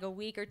 And then, like, a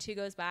week or two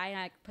goes by and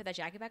I put that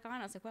jacket back on.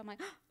 I was like, what? I'm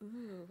like,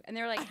 ooh. And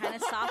they were, like, kind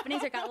of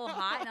softening. So it got a little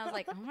hot. And I was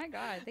like, oh, my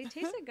God. They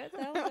tasted good,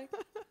 though. Like,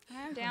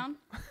 I'm down.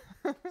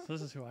 So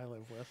this is who I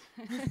live with.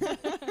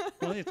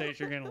 One of these days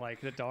you're going to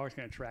like, the dog's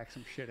going to track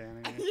some shit in.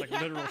 And it's like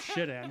literal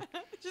shit in.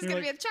 Just going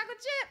to be a chocolate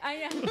chip.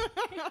 I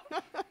know.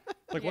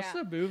 Like, what's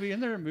the movie? Isn't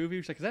there a movie?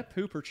 She's like, is that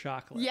poop or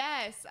chocolate?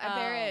 Yes,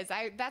 there is.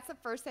 That's the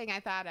first thing I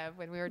thought of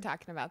when we were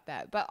talking about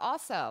that. But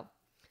also,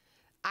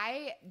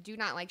 I do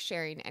not like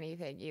sharing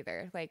anything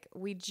either. Like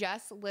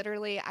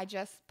I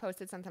just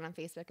posted something on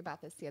Facebook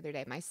about this the other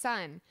day. My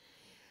son,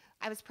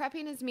 I was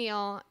prepping his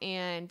meal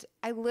and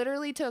I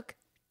literally took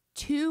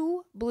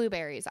 2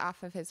 blueberries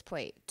off of his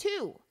plate.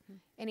 2.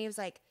 And he was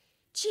like,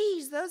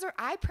 geez,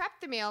 I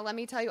prepped the meal. Let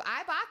me tell you,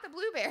 I bought the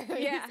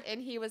blueberries. Yeah.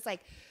 And he was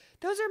like,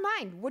 those are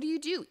mine. What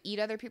do? Eat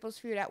other people's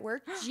food at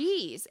work?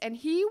 Jeez. And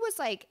he was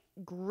like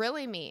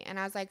grilling me. And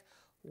I was like,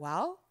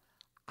 well,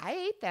 I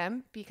ate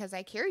them because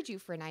I carried you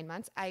for 9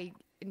 months. I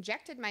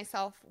injected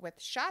myself with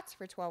shots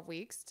for 12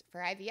 weeks for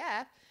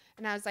IVF.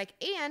 And I was like,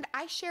 and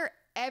I share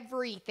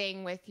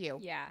everything with you.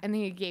 Yeah. And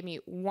then he gave me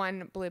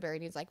 1 blueberry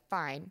and he's like,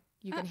 fine,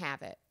 you can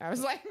have it. I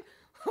was like,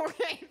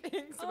 okay,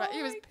 thanks. But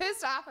he was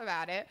pissed off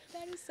about it.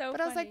 That is so funny.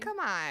 But I was like, come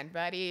on,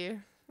 buddy.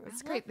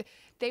 It's great.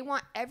 They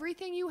want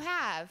everything you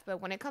have,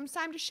 but when it comes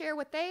time to share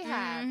what they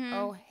have,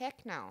 oh,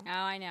 heck no. Oh,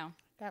 I know.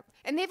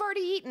 And they've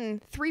already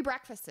eaten 3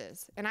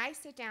 breakfasts, and I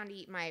sit down to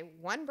eat my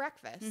 1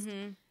 breakfast,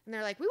 and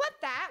they're like, we want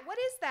that. What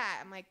is that?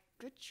 I'm like,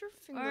 get your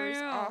fingers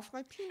off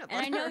my peanut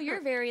butter. And I know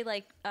you're very,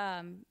 like,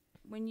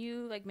 when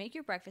you, like, make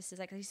your breakfasts,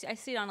 like, I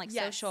see it on, like,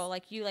 social,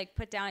 like, you, like,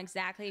 put down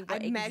exactly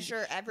what. I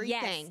measure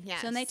everything, yes.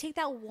 So when they take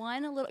that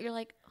one a little, you're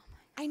like,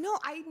 I know,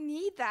 I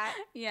need that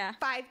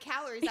 5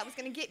 calories that was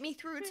going to get me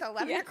through to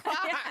 11 o'clock.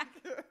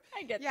 Yeah.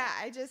 I get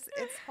that.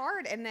 It's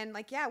hard. And then,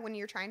 like, when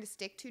you're trying to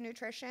stick to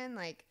nutrition,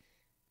 like,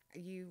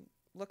 you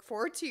look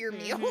forward to your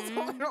meals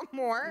a little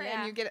more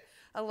and you get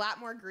a lot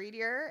more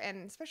greedier.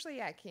 And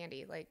especially,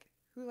 candy. Like,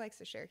 who likes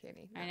to share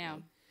candy? I know.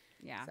 Me.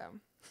 Yeah.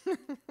 So.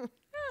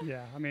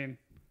 Yeah, I mean,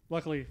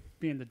 luckily,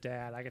 being the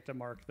dad, I get to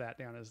mark that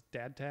down as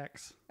dad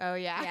tax. Oh,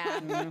 yeah. Yeah.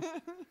 You know?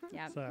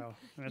 Yeah. So,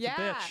 and it's a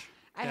bitch.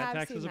 I Dad have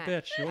tax seen is a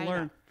that. bitch. You'll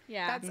learn.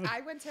 Yeah.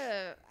 I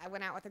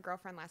went out with a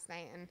girlfriend last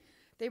night and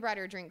they brought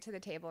her a drink to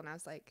the table and I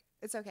was like,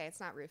 it's okay, it's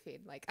not roofied.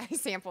 Like, I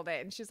sampled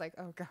it and she's like,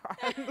 oh God.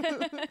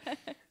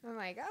 I'm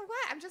like, oh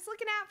what? I'm just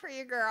looking out for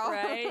you, girl.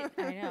 Right.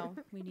 I know.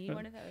 We need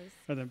one of those.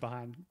 And then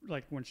behind,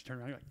 like, when she turned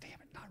around, you're like, damn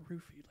it, not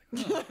roofied.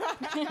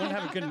 Like, oh, don't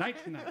have a good night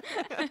tonight.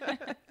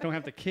 Don't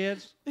have the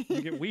kids.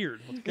 You get weird.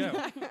 Let's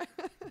go.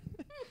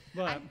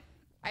 But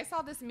I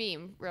saw this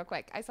meme real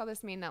quick. I saw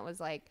this meme that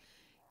was like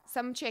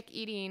some chick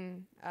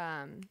eating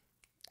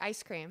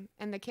ice cream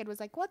and the kid was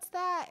like, what's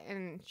that?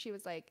 And she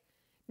was like,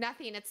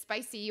 nothing, it's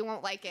spicy, you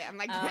won't like it. I'm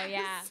like, oh, that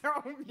is so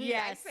mean.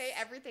 Yes. I say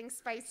everything's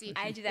spicy.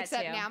 I do that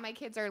Except too. now my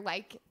kids are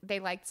like, they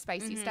like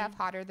spicy stuff,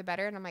 hotter the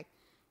better. And I'm like,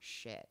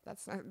 shit,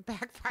 that's not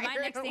backfire. My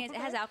next thing is it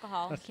has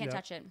alcohol. That's- Can't yeah.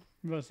 touch it.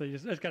 mostly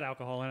it's got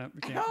alcohol in it.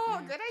 We can't.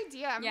 Oh, good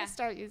idea. I'm going to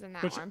start using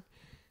that Which- one.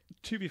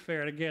 To be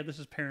fair, and again, this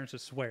is parents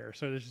that swear,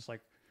 so it's just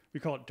like, we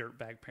call it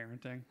dirtbag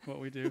parenting, what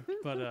we do.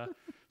 But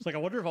it's like, I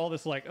wonder if all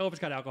this, like, oh, if it's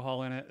got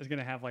alcohol in it, is going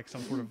to have, like,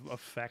 some sort of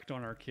effect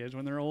on our kids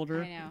when they're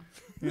older. I know.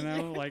 You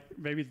know, like,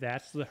 maybe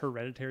that's the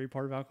hereditary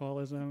part of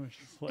alcoholism. It's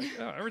just like,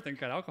 oh, everything's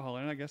got alcohol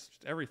in it. I guess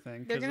just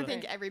everything. They're going to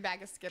think every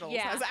bag of Skittles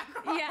Yeah. has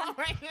alcohol Yeah.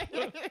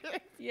 in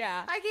it.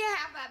 Yeah. I can't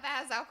have that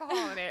has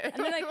alcohol in it.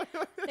 And then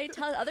like they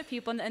tell other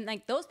people, and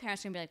like those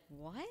parents are gonna be like,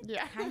 "What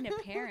Yeah. kind of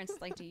parents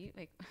like do you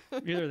like?"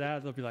 Either that, or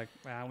they'll be like,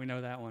 wow, we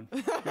know that one.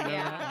 We know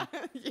Yeah. that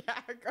one. Yeah,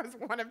 it goes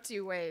one of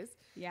 2 ways.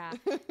 Yeah,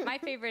 my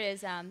favorite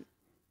is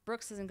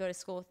Brooks doesn't go to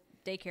school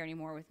daycare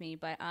anymore with me,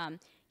 but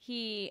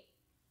he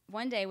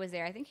one day was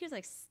there. I think he was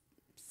like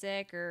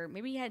sick or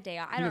maybe he had a day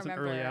off. I It don't was an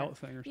remember. early out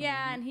thing or something.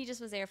 Yeah, and he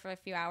just was there for a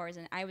few hours,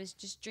 and I was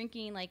just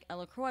drinking like a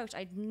LaCroix, which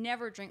I'd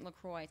never drink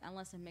LaCroix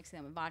unless I'm mixing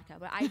them with vodka.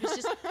 But I was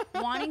just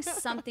wanting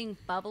something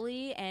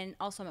bubbly, and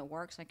also I'm at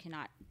work, so I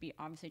cannot be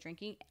obviously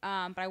drinking.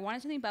 But I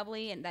wanted something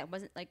bubbly and that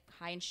wasn't like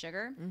high in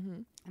sugar.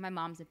 And my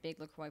mom's a big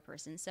LaCroix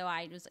person, so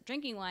I was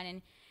drinking one,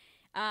 and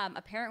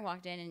a parent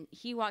walked in, and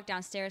he walked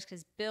downstairs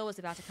because Bill was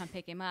about to come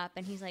pick him up,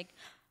 and he's like,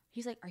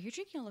 "Are you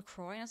drinking a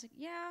LaCroix?" And I was like,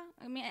 "Yeah."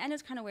 I mean, and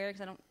it's kind of weird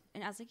because I don't.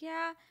 And I was like,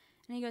 "Yeah."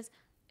 And he goes,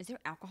 "Is there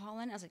alcohol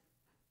in it?" I was like,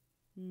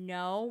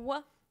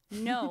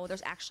 No,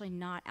 there's actually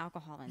not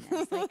alcohol in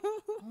this. Like,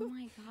 oh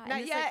my God.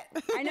 Not yet.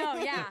 Like, I know,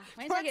 yeah.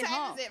 Wait until I get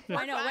home. Is it?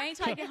 I know, wait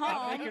until I get I'm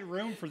home. making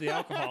room for the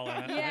alcohol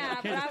in it. Yeah,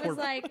 but I was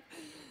like,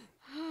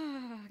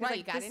 Why,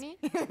 you got any?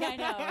 Yeah, I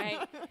know,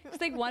 right?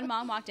 It's like one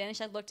mom walked in and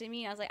she looked at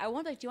me and I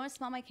was like, do you want to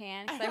smell my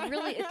can? Because I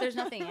really, there's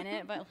nothing in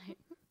it. But like,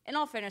 in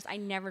all fairness, I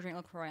never drink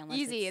LaCroix unless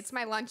Easy. It's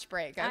my lunch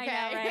break. Okay.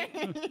 I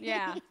know, right?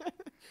 Yeah.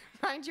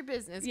 Mind your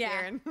business, Yeah.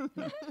 Karen.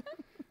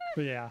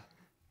 But yeah,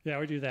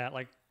 we do that.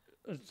 Like,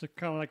 it's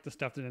kind of like the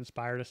stuff that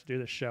inspired us to do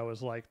this show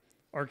is like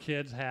our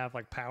kids have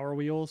like Power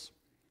Wheels.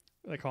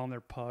 They call them their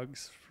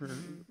pugs for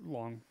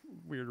long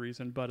weird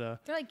reason, but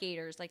They're like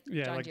gators, like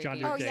yeah, John like Deere John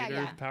gators. Deere Oh, yeah,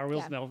 Gator yeah. Power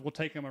Wheels. Yeah. And we'll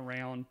take them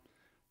around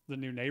the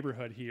new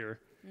neighborhood here,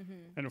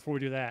 and before we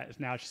do that, it's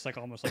just like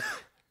almost like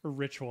a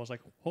ritual. It's like,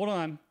 hold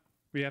on,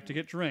 we have to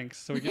get drinks,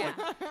 so we get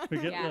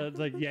Yeah.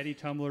 the Yeti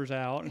tumblers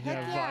out and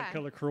have yeah.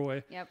 vodka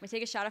LaCroix. Yep, we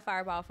take a shot of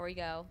Fireball before we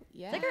go.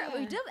 Yeah. It's like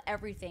we did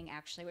everything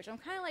actually, which I'm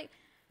kind of like.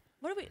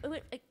 What did we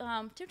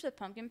took to the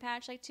pumpkin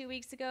patch like 2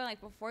 weeks ago? Like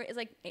before, it's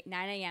like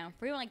 9 a.m.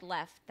 Before we even like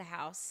left the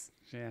house.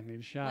 Yeah, need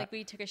a shot. Like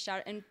we took a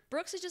shot, and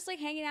Brooks is just like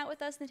hanging out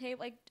with us on the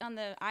table, like on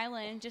the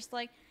island, just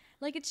like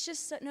it's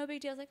just no big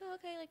deal. I was like, oh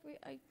okay, like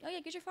oh yeah,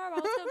 get your Fireball,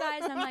 let's go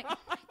guys. And I'm like, oh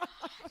my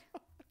God.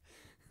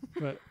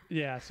 But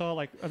yeah, so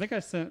like I think I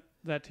sent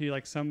that to you.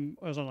 Like I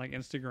was on like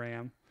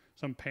Instagram,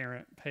 some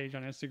parent page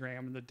on Instagram,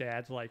 and the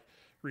dad's like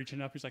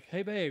reaching up. He's like,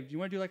 "Hey babe, do you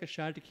want to do like a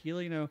shot of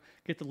tequila? You know,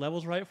 get the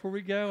levels right before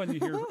we go." And you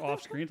hear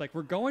off screen, it's like,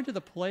 "We're going to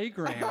the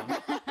playground."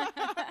 Fill her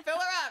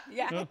up.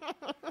 Yeah.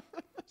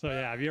 So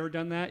yeah, have you ever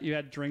done that? You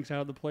had drinks out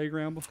of the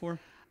playground before?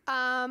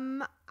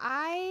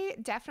 I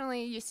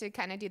definitely used to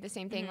kind of do the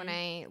same thing when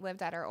I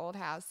lived at our old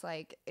house.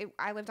 Like,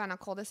 I lived on a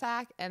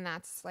cul-de-sac, and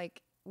that's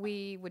like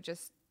we would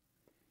just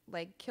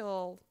like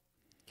kill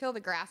the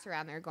grass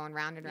around there, going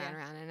round and round and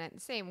round. And at the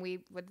same, we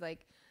would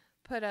like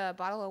put a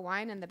bottle of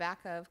wine in the back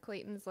of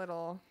Clayton's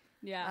little.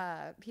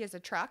 Yeah. He has a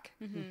truck,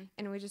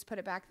 and we just put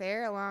it back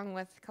there along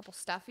with a couple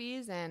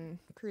stuffies and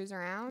cruise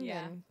around.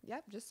 Yeah. And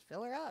just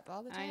fill her up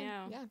all the time. I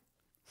know.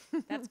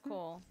 Yeah. That's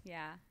cool.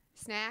 Yeah.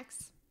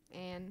 Snacks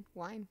and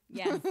wine.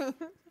 Yes.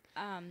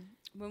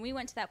 When we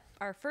went to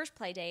our first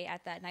play day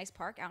at that nice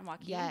park out in Waukegan.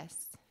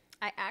 Yes.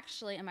 I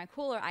actually, in my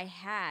cooler, I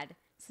had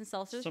some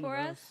seltzers Some for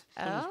of us.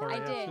 those. Some of those for I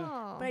us, did.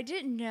 yeah. But I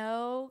didn't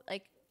know,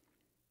 like,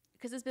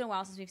 because it's been a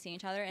while since we've seen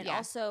each other. And Yeah.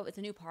 also, it's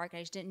a new park. I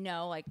just didn't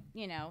know, like,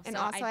 you know. And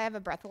so also, I have a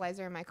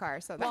breathalyzer in my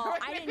car, so that well,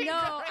 would I make didn't me know.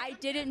 go- I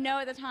didn't know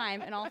at the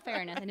time, in all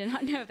fairness. I did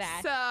not know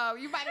that. So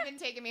you might have been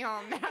taking me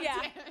home. Now.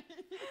 Yeah.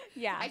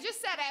 Yeah. I just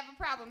said I have a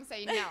problem.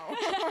 Say no.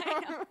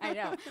 I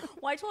know.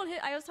 Well,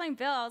 I was telling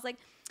Bill, I was like,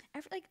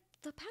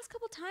 the past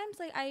couple times,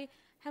 like, I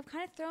have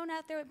kind of thrown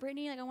out there with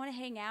Brittany, like, I want to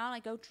hang out,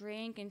 like, go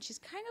drink, and she's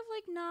kind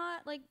of,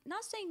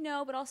 not saying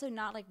no, but also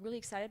not, like, really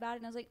excited about it,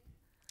 and I was like,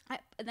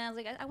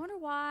 I wonder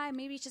why.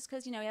 Maybe it's just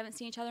because, you know, we haven't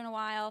seen each other in a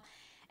while.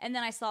 And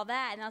then I saw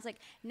that, and I was like,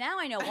 now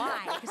I know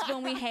why. Because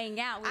when we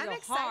hang out, we I'm go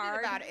excited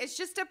hard. about it. It's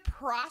just a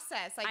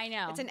process. Like, I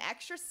know. It's an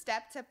extra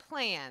step to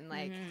plan.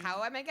 Like,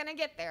 how am I going to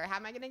get there? How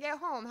am I going to get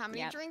home? How many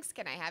Yep. drinks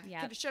can I have?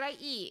 Yep. Should I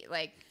eat?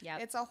 Like,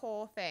 Yep. it's a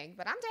whole thing.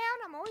 But I'm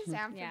down. I'm always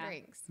down Yeah. for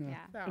drinks. Yeah.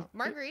 So,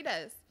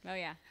 margaritas. Oh,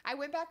 yeah. I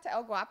went back to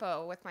El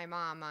Guapo with my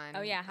mom on.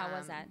 Oh, yeah. How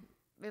was that?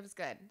 It was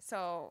good.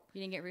 So,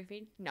 You didn't get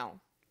roofied? no.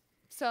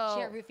 So,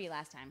 She got roofied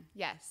last time.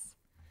 yes.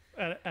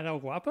 At El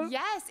Guapo?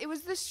 Yes, it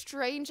was the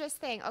strangest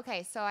thing.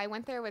 Okay, so I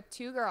went there with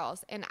two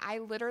girls, and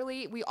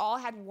we all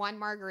had one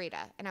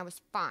margarita, and I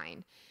was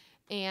fine.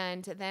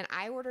 And then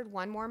I ordered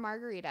one more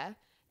margarita,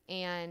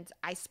 and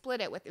I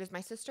split it was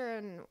my sister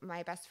and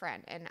my best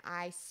friend, and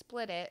I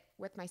split it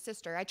with my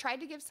sister. I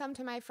tried to give some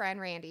to my friend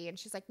Randy, and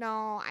she's like,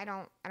 "No, I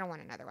don't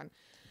want another one."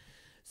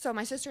 So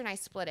my sister and I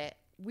split it.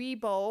 We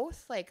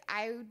both,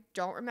 I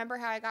don't remember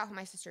how I got home.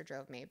 My sister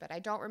drove me, but I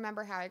don't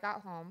remember how I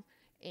got home.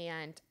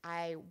 And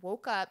I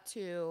woke up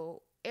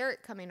to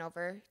Eric coming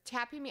over,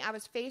 tapping me. I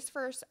was face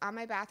first on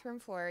my bathroom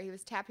floor. He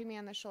was tapping me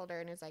on the shoulder,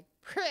 and he was like,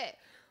 "Britt,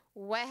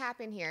 what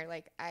happened here?"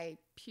 Like, I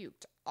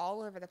puked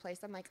all over the place.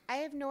 I'm like, I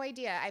have no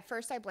idea. At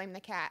first, I blamed the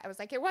cat. I was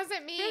like, it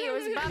wasn't me. It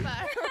was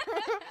Bubba.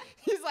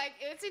 He's like,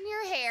 it's in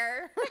your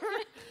hair.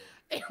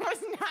 It was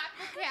not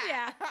the cat.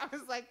 Yeah. I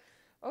was like,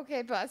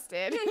 okay,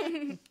 busted.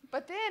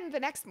 But then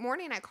the next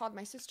morning, I called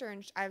my sister,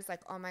 and I was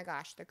like, oh my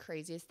gosh, the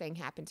craziest thing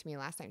happened to me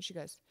last night. And she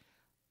goes,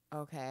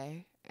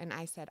 okay. And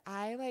I said,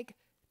 I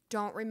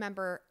don't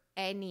remember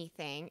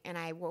anything. And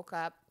I woke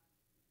up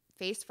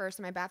face first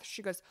in my bathroom.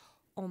 She goes,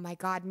 oh my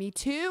God, me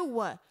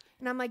too.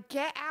 And I'm like,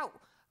 get out.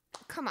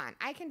 come on,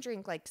 I can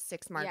drink like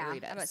 6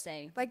 margaritas. Yeah, I would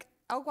say. Like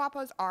El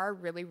Guapos are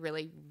really,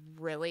 really,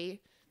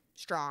 really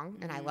strong,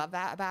 and I love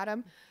that about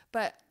them.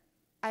 But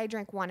I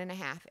drank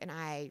 1.5, and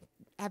I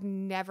have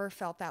never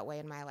felt that way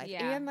in my life.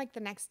 Yeah. And like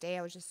the next day,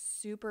 I was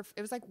just super.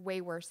 It was like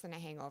way worse than a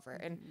hangover,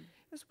 and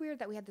it was weird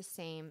that we had the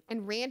same.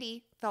 And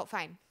Randy felt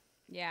fine,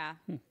 Yeah.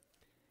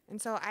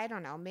 and so I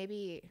don't know.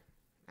 Maybe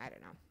I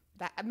don't know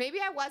that. Maybe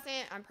I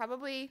wasn't. I'm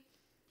probably.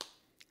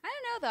 I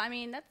don't know though. I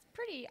mean, that's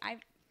pretty. I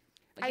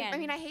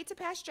mean, I hate to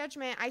pass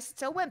judgment. I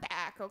still went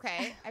back,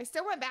 okay? I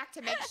still went back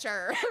to make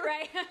sure.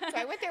 right. So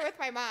I went there with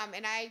my mom,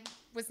 and I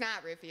was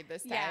not roofied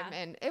this time. Yeah.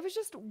 And it was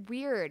just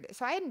weird.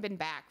 So I hadn't been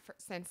back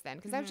since then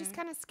because I was just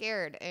kind of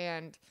scared.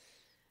 And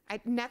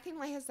nothing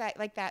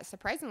like that,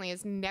 surprisingly,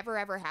 has never,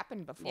 ever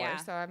happened before. Yeah.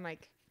 So I'm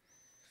like,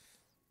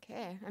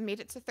 okay, I made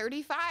it to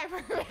 35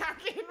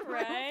 back in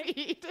Right.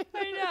 roofied.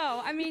 I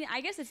know. I mean,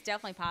 I guess it's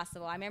definitely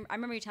possible. I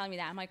remember you telling me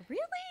that. I'm like,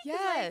 really?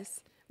 Yes.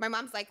 My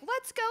mom's like,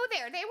 let's go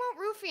there. They won't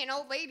roofie an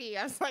old lady.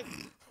 I was like,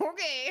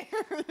 okay,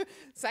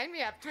 sign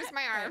me up. Twist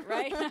my arm.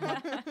 Right.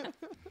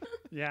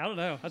 Yeah, I don't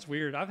know. That's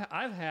weird.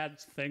 I've had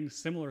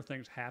similar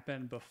things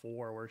happen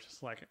before where it's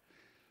just like,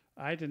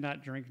 I did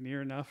not drink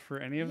near enough for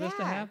any of this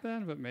to Yeah.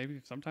 happen, but maybe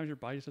sometimes your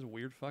body says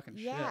weird fucking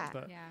Yeah. shit.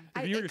 But Yeah.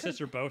 if I- you or it your could-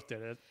 sister both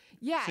did it,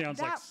 Yeah.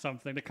 sounds like that-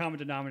 something. The common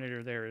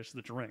denominator there is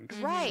the drinks.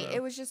 Right. So-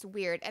 It was just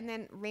weird. And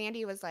then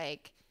Randy was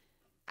like,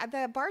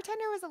 the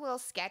bartender was a little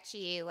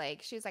sketchy.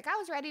 Like, she was like, I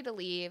was ready to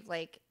leave.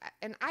 Like,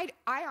 and I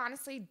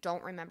honestly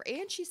don't remember.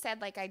 And she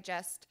said, like,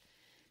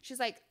 she's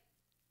like,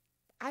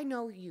 I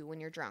know you when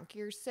you're drunk.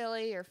 You're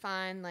silly, you're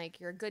fun, like,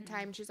 you're a good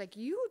time. She's like,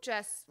 you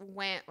just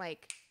went,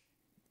 like,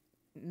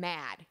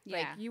 mad.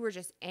 Like, Yeah. you were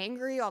just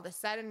angry all of a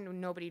sudden.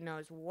 Nobody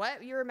knows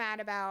what you were mad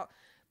about.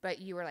 But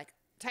you were like,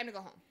 time to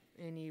go home.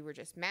 And you were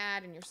just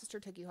mad, and your sister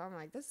took you home. I'm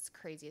like, this is the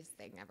craziest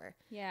thing ever.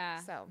 Yeah.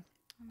 So, Oh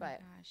my but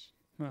gosh.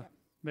 Huh.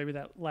 Maybe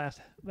that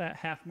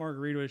half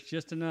margarita was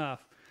just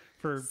enough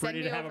for Send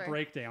Brittany me to have a over.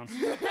 breakdown.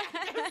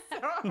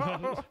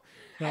 I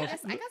got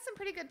some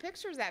pretty good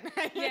pictures that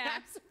night. Yeah.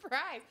 I'm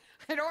surprised.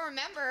 I don't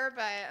remember,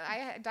 but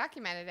I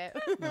documented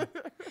it.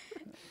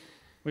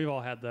 We've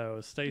all had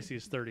those.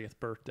 Stacy's 30th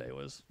birthday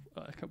was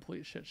a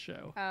complete shit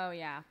show. Oh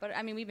yeah. But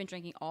I mean, we've been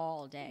drinking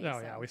all day. Oh,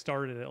 yeah. We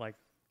started it like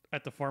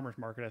at the farmer's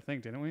market, I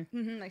think, didn't we?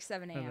 like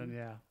 7 And a.m. then,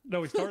 yeah.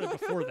 No, we started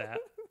before that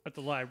at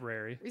the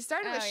library. We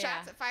started with Oh, yeah.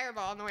 shots at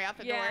Fireball on the way out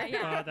the Yeah, door.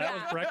 yeah. That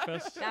was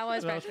breakfast. That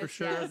was for breakfast,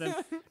 sure. yes. Then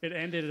it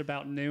ended at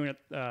about noon at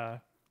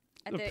At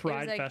the it was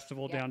Pride like-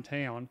 Festival yeah.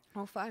 downtown.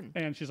 Oh, fun.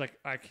 And she's like,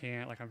 I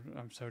can't. Like,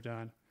 I'm so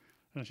done.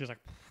 And she's like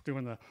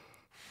doing the.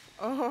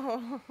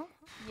 Oh.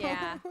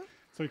 Yeah.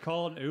 So we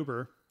called an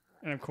Uber.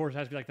 And of course, it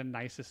has to be like the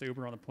nicest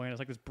Uber on the planet. It's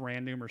like this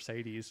brand new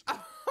Mercedes.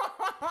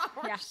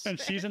 Yeah. And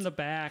she's in the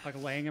back, like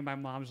laying in my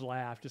mom's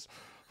lap. Just,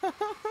 I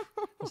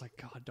was like,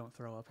 God, don't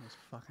throw up in this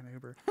fucking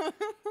Uber. I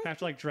have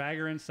to like drag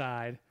her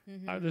inside.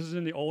 This is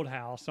in the old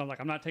house. So I'm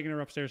like, I'm not taking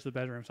her upstairs to the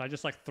bedroom. So I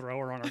just like throw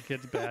her on our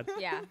kid's bed.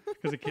 Yeah.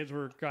 Because I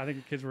think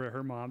the kids were at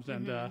her mom's.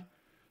 And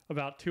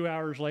about 2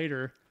 hours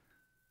later,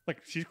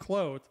 like she's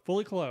clothed,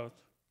 fully clothed.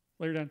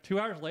 Later down, 2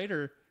 hours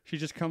later, she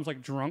just comes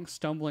like drunk,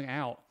 stumbling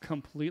out,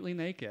 completely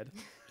naked.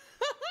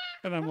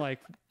 And I'm like,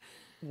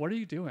 what are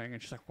you doing?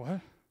 And she's like, what?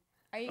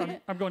 Are you?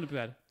 I'm going to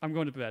bed. I'm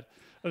going to bed.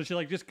 And she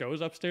like just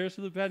goes upstairs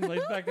to the bed and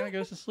lays back down and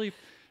goes to sleep.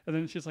 And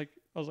then she's like,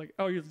 I was like,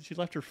 oh, she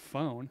left her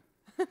phone.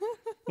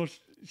 Well,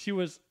 she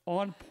was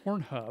on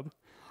Pornhub.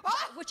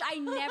 Which I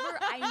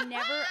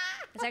never.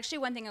 It's actually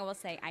one thing I will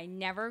say. I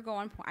never go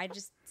on porn.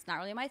 It's not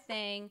really my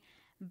thing.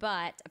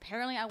 But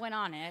apparently I went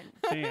on it.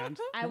 And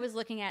I was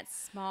looking at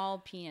small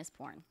penis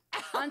porn.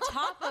 On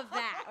top of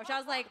that,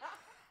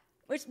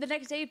 which the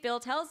next day Bill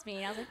tells me,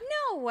 and I was like,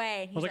 no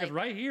way. I was like, it's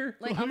right here.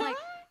 Like, I'm like,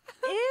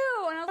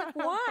 ew. And I was like,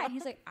 why? And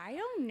he's like, I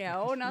don't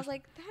know. And I was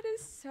like, that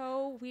is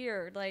so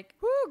weird. Like,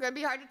 Whew, gonna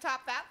be hard to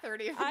top that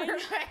 30th I know.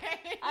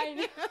 birthday. I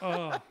know.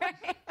 Oh,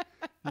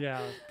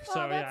 yeah. So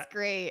Oh, that's yeah,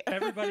 great.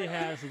 everybody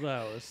has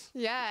those.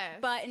 Yes.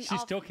 But in She all,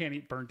 still can't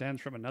eat burnt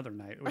ends from another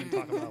night. We can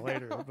talk about it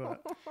later.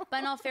 But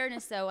in all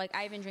fairness, though, like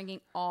I've been drinking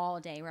all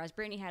day, whereas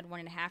Brittany had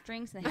 1.5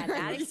 drinks and they had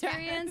that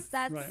experience.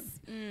 That's Right.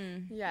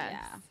 yes.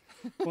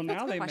 yeah. well,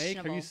 now they make. Have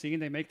questionable. you seen?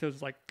 They make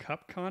those like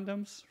cup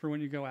condoms for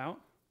when you go out.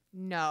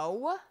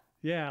 No.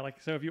 Yeah,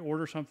 like so if you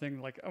order something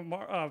like a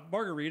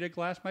margarita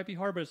glass might be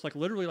hard, but it's like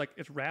literally like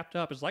it's wrapped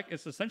up.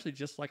 It's essentially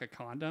just like a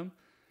condom.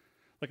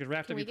 Like it's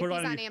wrapped Can up. we You get put it these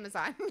on on and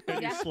Amazon?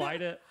 and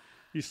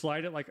you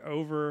slide it like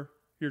over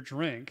your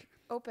drink,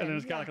 Open. and then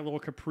it's got yeah. like a little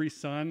Capri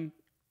Sun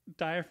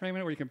diaphragm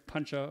in it where you can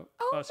punch a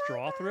Oh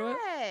straw my through it.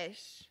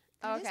 gosh.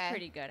 That is Okay.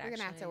 pretty good, We're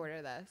gonna have to actually.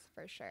 order this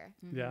for sure.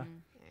 Yeah.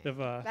 If,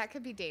 That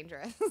could be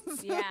dangerous.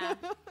 Yeah.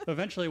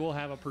 eventually we'll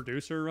have a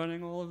producer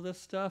running all of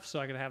this stuff, so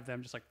I can have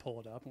them just like pull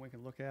it up and we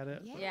can look at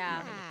it.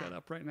 Yeah. I can look that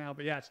up right now.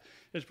 But yeah,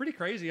 it's pretty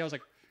crazy. I was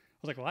like,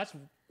 well,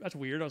 that's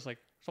weird. I was like,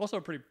 it's also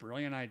a pretty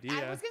brilliant idea.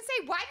 I was gonna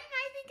say, why didn't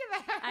I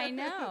think of that? I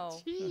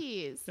know.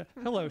 Jeez. Yeah.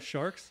 Hello,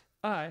 sharks.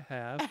 I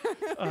have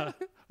a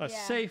Yeah.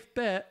 safe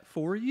bet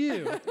for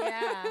you.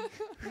 Yeah.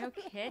 No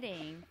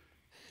kidding.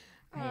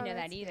 I didn't know that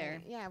that's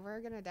either. good. Yeah,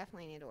 we're gonna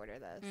definitely need to order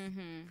this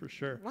For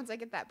sure. once I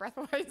get that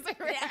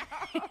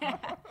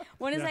breathalyzer.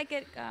 When does Yeah. that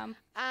get?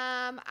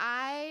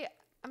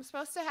 I'm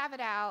supposed to have it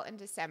out in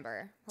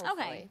December.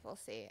 Hopefully, Okay. we'll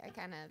see.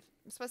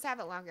 I'm supposed to have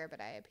it longer,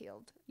 but I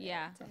appealed. To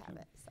have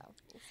it, so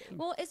we'll see.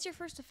 Well, it's your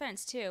first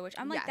offense too, which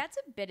I'm like, Yeah. that's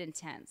a bit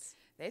intense.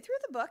 They threw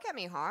the book at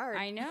me hard.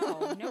 I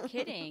know, no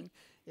kidding.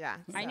 Yeah,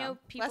 I so, know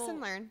people.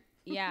 Lesson learned.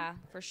 Yeah,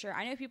 for sure.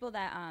 I know people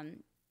that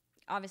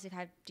obviously have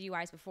had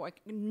DUIs before,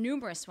 like,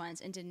 numerous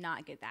ones, and did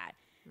not get that.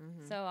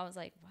 So I was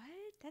like, what?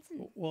 That's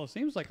Well, it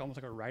seems like almost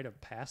like a rite of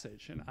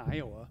passage in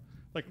Iowa.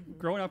 Like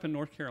growing up in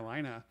North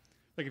Carolina,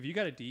 like if you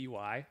got a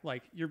DUI,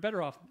 like you're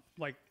better off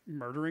like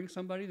murdering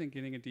somebody than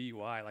getting a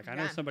DUI. Like I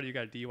know Yeah. somebody who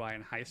got a DUI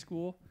in high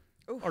school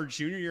Oof. or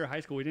junior year of high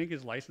school. He didn't get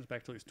his license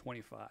back till he was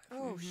 25.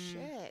 Oh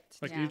shit!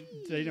 Like Yeah.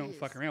 they don't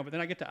fuck around. But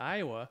then I get to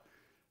Iowa,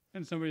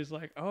 and somebody's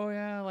like, "Oh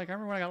yeah, like I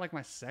remember when I got like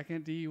my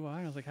second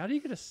DUI." I was like, "How do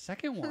you get a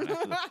second one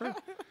after the first?"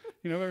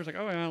 You know, everyone's like,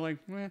 "Oh yeah," like,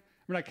 meh. I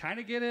mean, I kind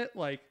of get it,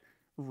 like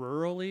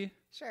rurally,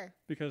 Sure.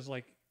 because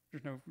like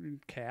there's no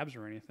cabs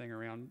or anything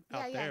around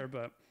out Yeah. there.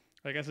 But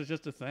I guess it's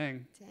just a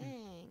thing.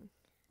 Dang.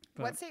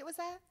 But What state was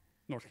that?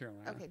 North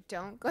Carolina. Okay,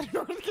 don't go to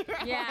North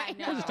Carolina. Yeah, I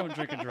know. I just don't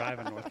drink and drive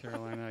in North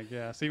Carolina, I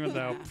guess. Even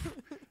though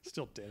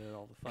still did it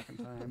all the fucking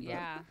time. But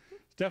yeah.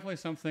 it's definitely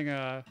something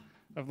I've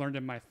learned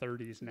in my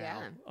 30s now.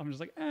 Yeah. I'm just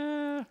like,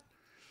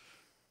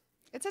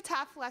 It's a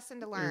tough lesson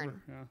to learn.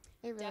 Uber,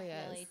 yeah. It really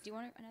Definitely. is. Do you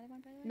want another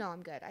one, by the way? No,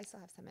 I'm good. I still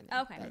have some in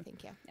there. Okay. But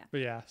thank you.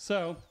 But yeah,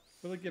 so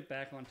really get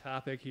back on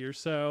topic here.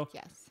 So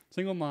Yes.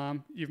 single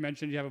mom, you've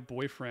mentioned you have a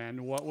boyfriend.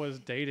 What was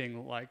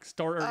dating like?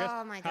 Or I guess,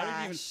 Oh my how did you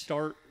even gosh.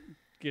 start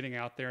getting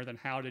out there? Then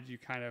how did you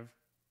kind of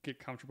get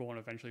comfortable and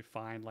eventually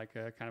find like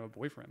a kind of a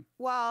boyfriend?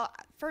 Well,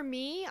 for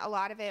me, a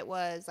lot of it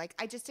was like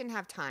I just didn't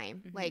have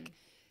time. Like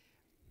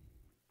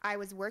I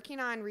was working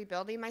on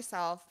rebuilding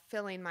myself,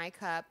 filling my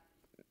cup,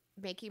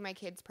 making my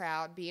kids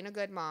proud, being a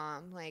good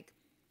mom. Like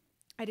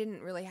I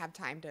didn't really have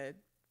time to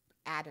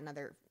add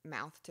another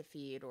mouth to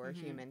feed or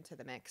human to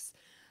the mix.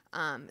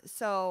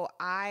 So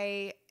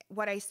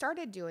what I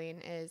started doing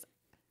is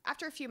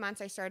after a few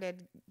months, I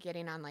started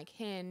getting on like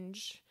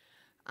Hinge.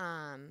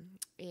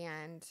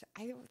 And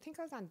I think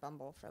I was on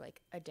Bumble for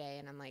like a day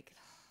and I'm like,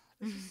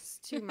 oh, this is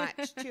too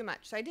much, too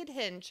much. So I did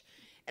Hinge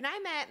and I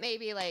met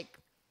maybe like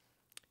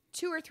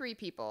 2 or 3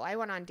 people. I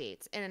went on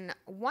dates and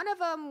one of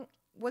them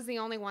was the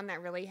only one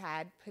that really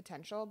had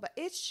potential, but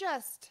it's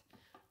just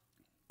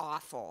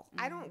awful.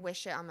 I don't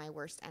wish it on my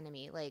worst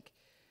enemy. Like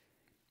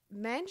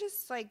men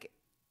just like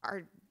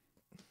are,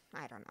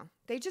 I don't know.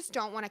 They just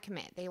don't want to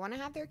commit. They want to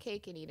have their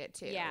cake and eat it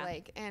too. Yeah.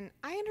 Like, and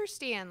I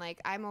understand, like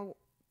I'm a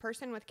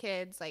person with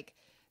kids, like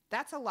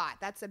that's a lot.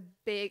 That's a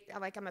big,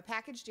 like I'm a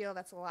package deal.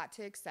 That's a lot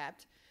to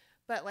accept.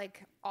 But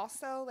like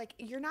also like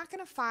you're not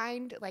going to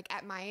find like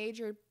at my age,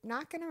 you're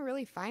not going to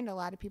really find a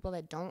lot of people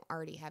that don't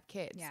already have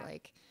kids. Yeah.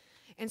 Like,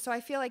 and so I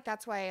feel like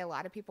that's why a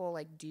lot of people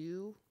like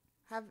do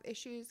have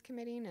issues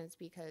committing is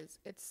because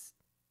it's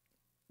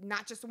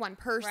not just one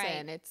person.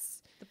 Right.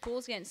 It's The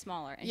pool's getting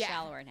smaller and Yeah.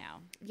 shallower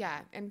now.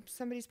 yeah. And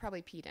somebody's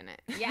probably peed in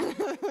it. Yeah.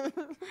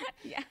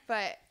 Yeah.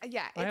 But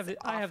yeah, I have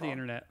it's the awful.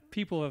 internet.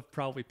 People have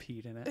probably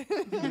peed in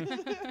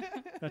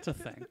it. That's a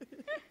thing.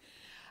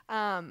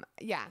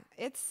 Yeah,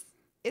 it's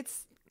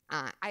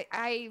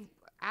I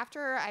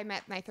after I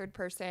met my third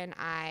person,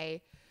 so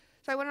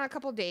I went on a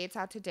couple dates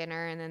out to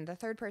dinner, and then the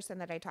third person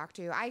that I talked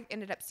to, I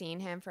ended up seeing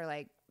him for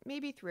like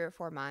maybe 3 or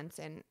 4 months,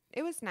 and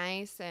it was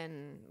nice,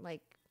 and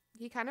like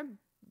he kind of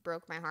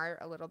broke my heart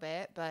a little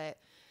bit, but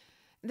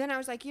then I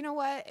was like, you know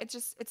what?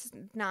 It's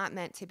not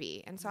meant to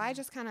be. And so I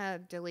just kind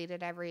of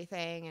deleted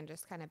everything and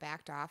just kind of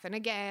backed off. And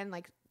again,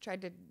 like tried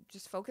to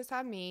just focus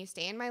on me,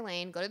 stay in my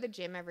lane, go to the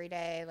gym every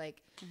day,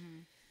 like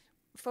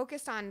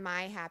focused on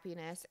my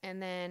happiness. And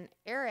then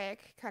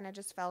Eric kind of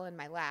just fell in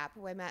my lap,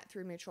 who I met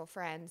through mutual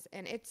friends.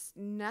 And it's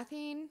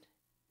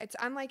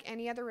unlike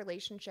any other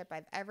relationship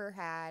I've ever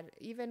had,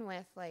 even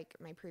with like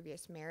my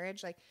previous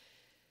marriage. Like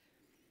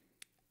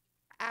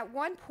at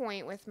one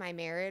point with my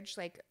marriage,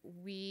 like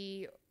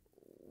we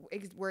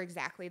were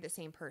exactly the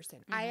same person.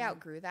 I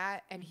outgrew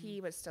that, and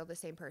he was still the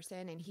same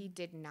person, and he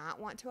did not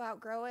want to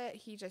outgrow it.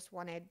 He just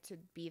wanted to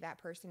be that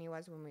person he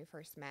was when we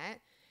first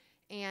met.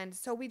 And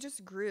so we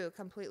just grew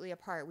completely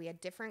apart. We had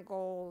different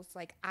goals.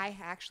 Like I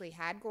actually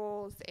had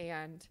goals,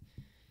 and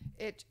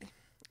it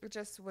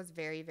just was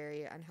very,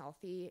 very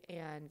unhealthy.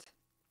 And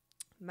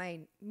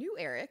my new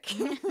Eric.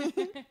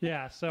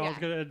 Yeah. So I was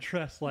Yeah. going to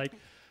address like,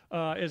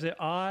 is it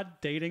odd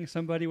dating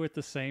somebody with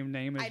the same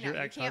name as I know, your you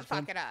ex-husband?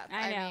 can't fuck it up.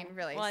 I know. mean,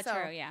 really. Well, it's so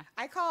true, yeah.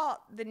 I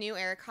call the new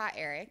Eric Hot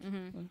Eric.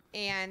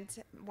 And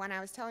when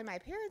I was telling my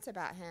parents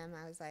about him,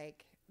 I was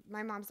like,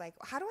 my mom's like,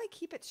 how do I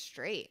keep it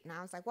straight? And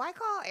I was like, well, I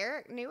call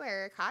new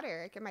Eric Hot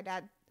Eric. And my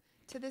dad,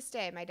 to this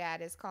day, my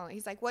dad is calling.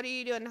 He's like, what are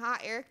you doing,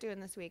 Hot Eric, doing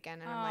this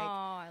weekend? And Oh, I'm like,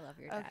 I love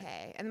your dad.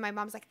 okay. And my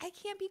mom's like, I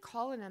can't be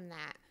calling him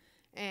that.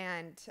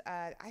 And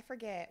I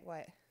forget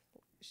what.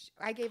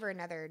 I gave her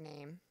another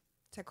name.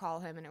 to call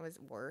him, and it was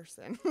worse.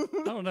 And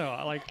I don't know.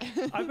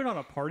 I've been on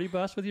a party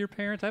bus with your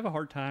parents. I have a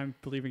hard time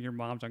believing your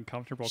mom's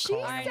uncomfortable she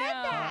calling. said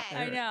that.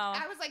 I know.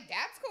 I was like,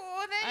 that's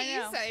cool. And then I he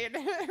know.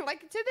 said,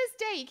 like, to this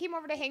day, he came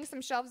over to hang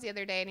some shelves the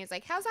other day, and he's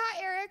like, how's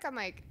hot, Eric? I'm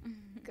like,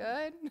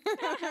 good.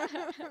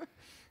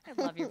 I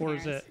love your Or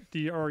parents.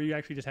 is it? Or you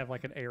actually just have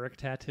like an Eric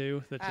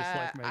tattoo that just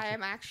like makes I you-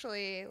 am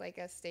actually like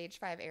a stage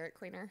 5 Eric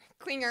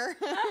clinger.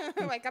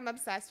 Like, I'm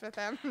obsessed with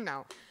him.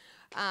 No.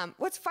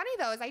 What's funny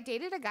though is I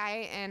dated a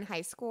guy in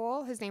high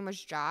school. His name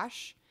was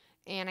Josh,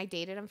 and I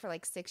dated him for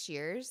like 6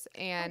 years.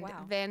 And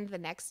wow. then the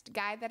next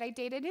guy that I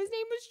dated, his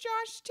name was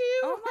Josh too.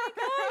 Oh my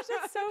gosh,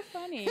 that's so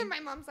funny. And my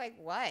mom's like,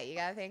 "What? You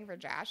got a thing for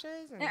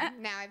Joshes?"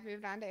 And now I've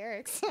moved on to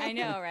Eric's. I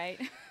know, right?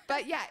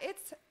 But yeah,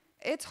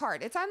 it's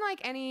hard. It's unlike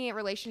any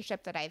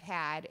relationship that I've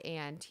had,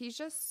 and he's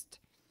just,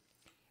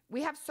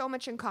 we have so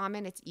much in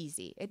common. It's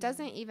easy. It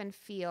doesn't even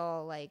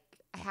feel like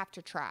I have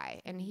to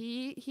try. And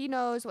he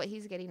knows what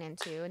he's getting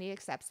into, and he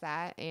accepts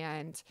that.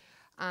 And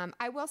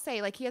I will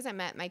say, like, he hasn't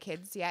met my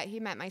kids yet. He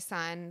met my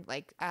son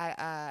like at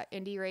a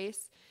indie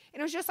race,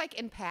 and it was just like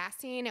in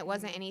passing. It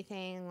wasn't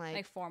anything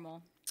Like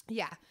formal.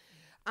 yeah.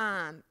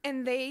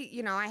 And they,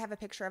 you know, I have a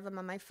picture of him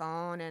on my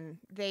phone, and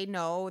they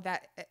know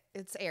that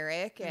it's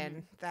Eric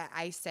and that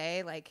I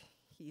say like,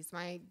 he's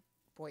my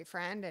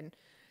boyfriend, and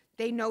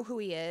they know who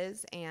he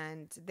is,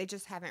 and they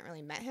just haven't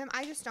really met him.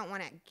 I just don't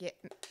want to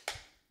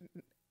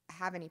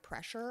have any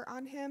pressure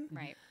on him.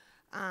 Right.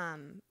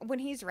 When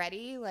he's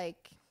ready,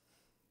 like,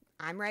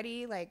 I'm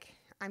ready. Like,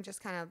 I'm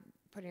just kind of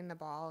putting the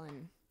ball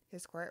in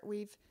his court.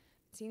 We've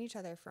seen each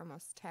other for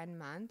almost 10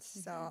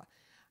 months. So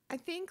I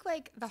think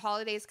like the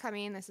holidays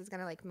coming, this is going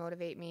to like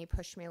motivate me,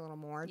 push me a little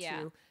more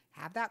to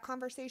have that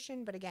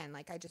conversation. But again,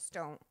 like, I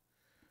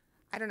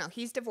don't know.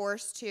 He's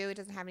divorced too. He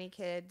doesn't have any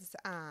kids.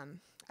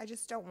 I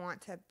just don't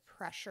want to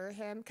pressure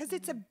him because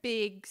it's a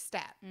big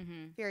step,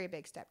 very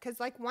big step. Because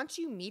like once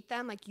you meet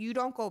them, like you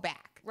don't go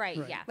back.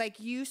 Right. Yeah. Like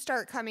you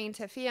start coming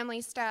to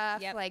family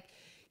stuff. Yep. Like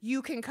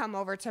you can come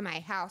over to my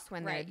house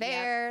when Right, they're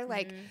there. yep,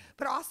 Like,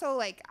 but also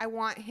like I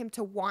want him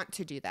to want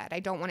to do that. I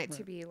don't want it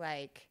to be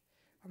like,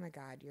 oh my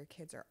God, your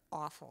kids are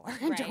awful. I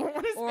Right. don't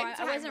want to Or spend I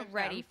time wasn't with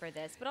ready them. for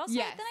this. But also,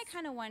 Yes. then I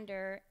kind of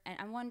wonder, and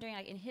I'm wondering,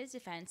 like, in his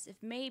defense, if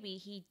maybe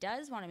he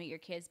does want to meet your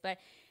kids, but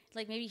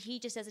like maybe he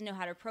just doesn't know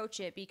how to approach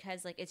it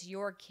because like it's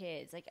your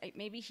kids. Like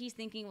maybe he's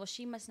thinking, well,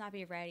 she must not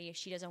be ready if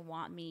she doesn't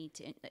want me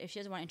to, if she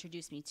doesn't want to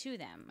introduce me to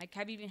them. Like,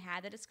 have you even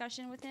had the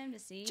discussion with him to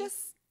see?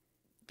 Just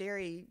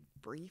very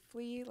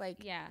briefly,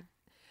 like yeah.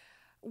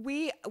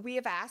 we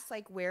have asked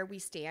like where we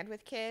stand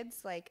with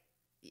kids. Like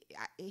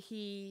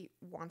he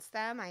wants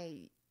them.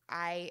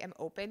 I am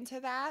open to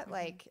that.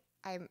 Like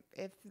I'm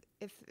if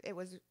it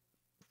was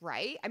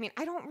right. I mean,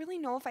 I don't really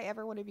know if I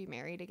ever want to be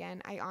married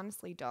again. I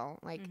honestly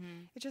don't. Like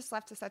it just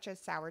left such a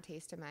sour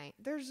taste in my.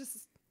 There's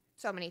just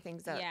so many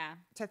things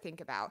to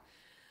think about.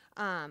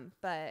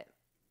 But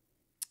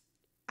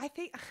I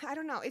think I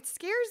don't know. It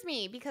scares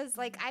me because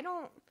like I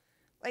don't.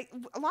 Like,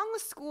 along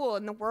with school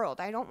and the world,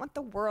 I don't want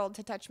the world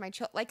to touch my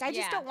children. Like, I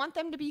just don't want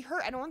them to be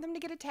hurt. I don't want them to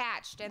get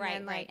attached. And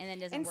then, like, and then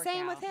doesn't and work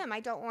same out. with him.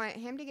 I don't want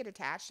him to get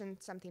attached and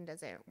something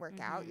doesn't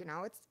work out. You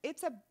know,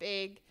 it's a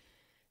big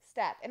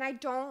step. And I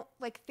don't,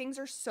 like, things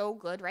are so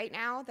good right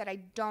now that I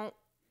don't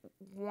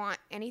want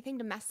anything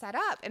to mess that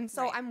up. And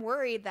so I'm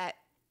worried that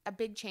a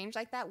big change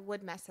like that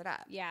would mess it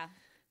up. Yeah.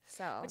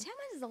 So. But 10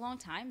 months is a long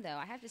time, though.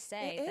 I have to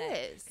say.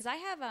 It is. Because I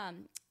have,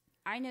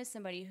 I know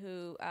somebody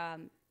who,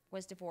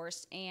 was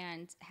divorced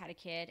and had a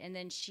kid, and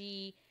then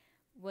she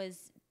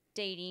was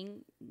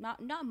dating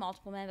not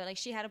multiple men, but like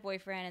she had a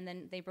boyfriend, and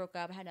then they broke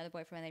up. Had another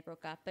boyfriend, and they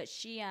broke up. But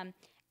she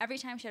every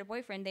time she had a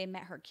boyfriend, they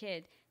met her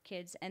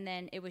kids, and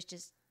then it was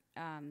just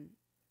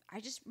I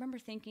just remember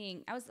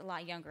thinking, I was a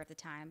lot younger at the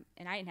time,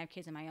 and I didn't have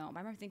kids of my own. But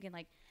I remember thinking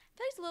like, I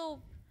feel like it's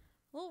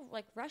a little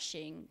like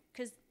rushing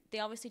because they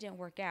obviously didn't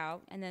work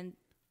out, and then.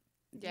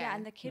 Yeah,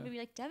 and the kid would be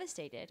like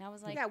devastated. And I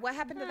was like, yeah, what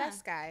happened to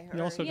this guy?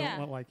 You also Yeah. don't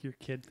want like your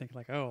kid thinking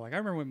like, oh, like I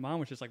remember when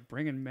mom was just like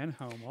bringing men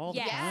home all the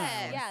yes,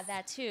 time. yeah,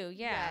 that too,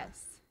 yeah.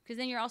 Yes. Because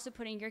then you're also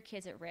putting your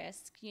kids at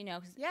risk, you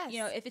know. 'Cause, Yes. you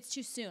know, if it's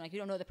too soon, like you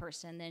don't know the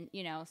person, then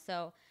you know.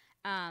 So,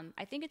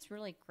 I think it's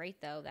really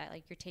great though that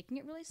like you're taking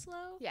it really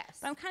slow. Yes.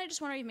 But I'm kind of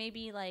just wondering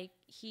maybe like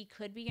he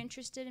could be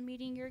interested in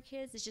meeting your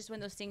kids. It's just one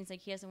of those things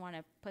like he doesn't want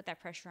to put that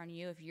pressure on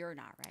you if you're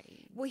not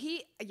ready. Well,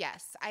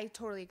 yes, I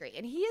totally agree.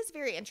 And he is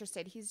very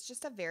interested. He's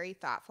just a very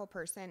thoughtful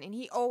person. And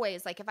he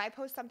always, like, if I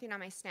post something on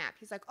my Snap,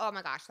 he's like, oh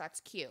my gosh, that's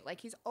cute.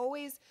 Like, he's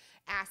always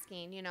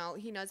asking, you know,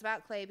 he knows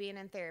about Clay being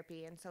in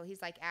therapy. And so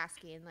he's like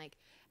asking, like,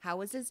 how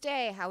was his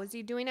day? How was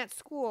he doing at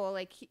school?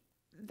 Like,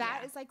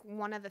 that is like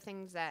one of the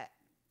things that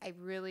I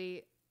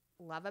really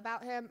love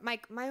about him.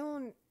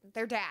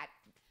 Their dad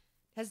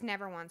has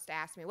never once to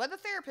ask me what the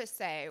therapists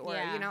say or,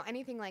 you know,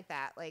 anything like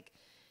that. Like,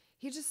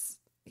 he just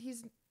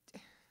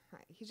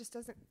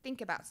doesn't think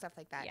about stuff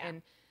like that. Yeah.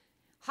 And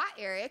hot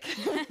Eric,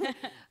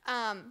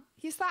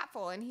 he's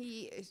thoughtful and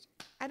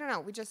I don't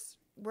know,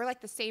 we're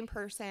like the same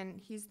person.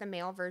 He's the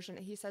male version.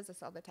 He says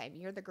this all the time.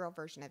 You're the girl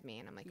version of me.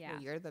 And I'm like,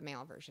 well, you're the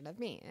male version of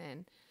me.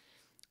 And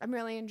I'm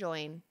really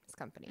enjoying his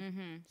company.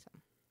 So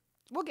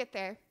we'll get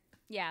there.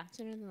 Yeah.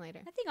 Sooner than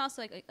later. I think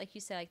also like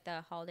you said, like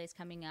the holidays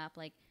coming up,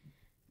 like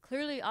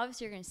clearly,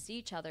 obviously, you're going to see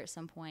each other at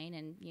some point,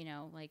 and you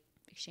know, like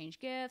exchange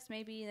gifts,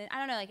 maybe. I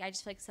don't know. Like I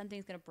just feel like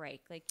something's going to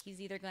break. Like he's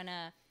either going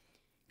to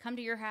come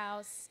to your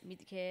house, meet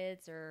the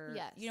kids, or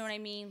you know what I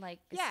mean. Like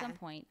at some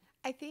point.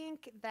 I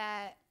think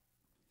that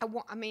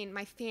I mean,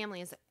 my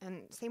family is,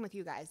 and same with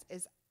you guys,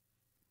 is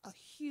a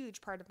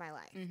huge part of my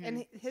life,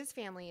 and his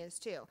family is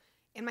too.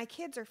 And my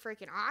kids are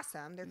freaking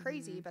awesome. They're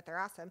crazy, but they're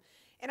awesome.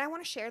 And I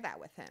want to share that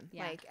with him.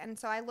 Yeah. Like, and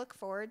so I look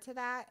forward to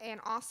that. And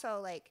also,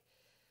 like,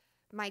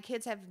 my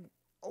kids have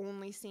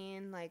only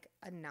seen, like,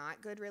 a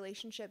not good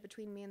relationship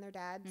between me and their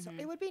dad. So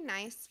it would be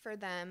nice for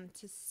them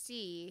to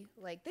see,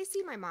 like, they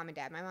see my mom and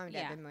dad. My mom and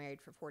dad have been married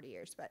for 40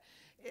 years. But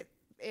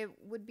it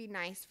would be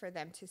nice for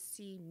them to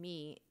see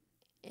me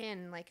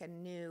in, like, a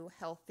new,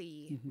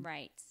 healthy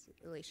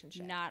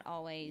relationship. Not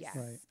always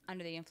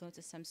under the influence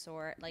of some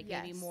sort. Like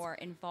maybe more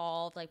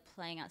involved, like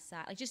playing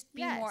outside. Like just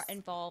be more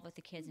involved with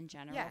the kids in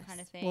general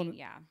kind of thing. Well,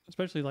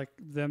 especially like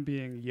them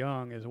being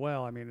young as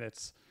well. I mean,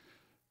 it's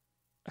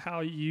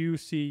how you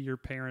see your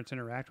parents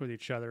interact with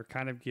each other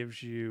kind of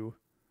gives you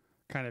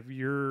kind of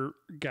your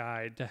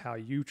guide to how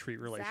you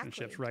treat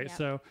relationships, right? Yep.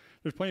 So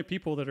there's plenty of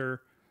people that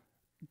are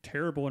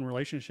terrible in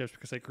relationships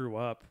because they grew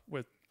up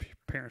with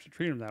parents that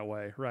treat them that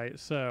way, right?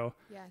 So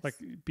like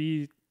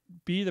be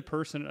the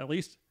person at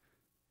least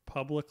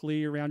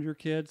publicly around your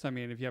kids. I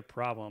mean, if you have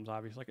problems,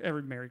 obviously, like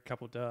every married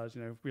couple does,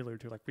 you know, we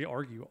alluded to, like we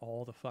argue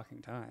all the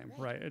fucking time,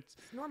 right? It's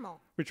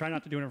normal. We try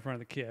not to do it in front of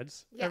the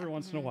kids every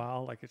once in a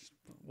while, like it's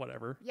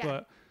whatever.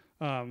 But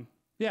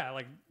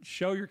like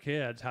show your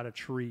kids how to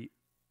treat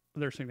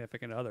their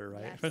significant other,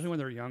 right? Especially when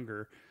they're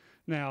younger.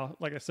 Now,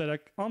 like I said,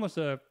 like almost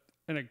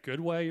in a good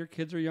way, your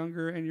kids are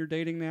younger and you're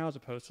dating now, as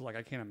opposed to like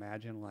I can't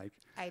imagine like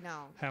I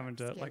know having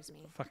to like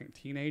fucking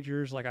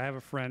teenagers. Like I have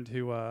a friend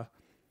who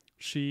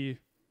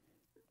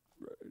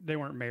they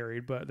weren't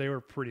married, but they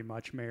were pretty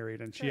much married,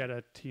 and she had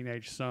a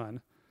teenage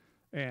son,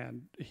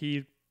 and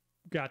he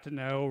got to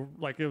know,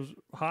 like it was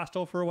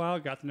hostile for a while,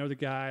 got to know the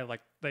guy,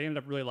 like they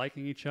ended up really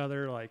liking each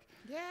other, like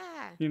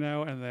you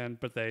know, and then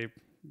but they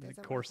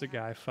of course the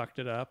guy fucked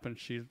it up and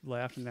she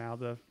left, and now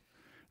the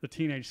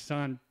teenage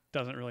son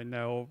doesn't really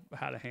know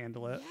how to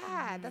handle it.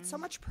 Yeah, that's so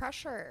much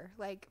pressure,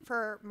 like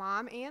for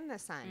mom and the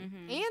son,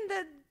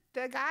 and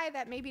the guy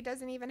that maybe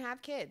doesn't even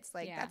have kids.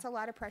 Like that's a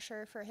lot of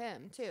pressure for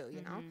him too,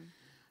 you know?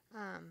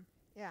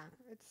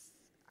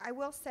 I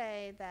will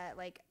say that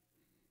like,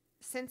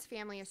 since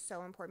family is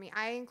so important to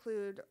me, I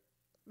include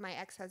my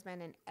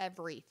ex-husband in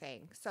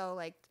everything. So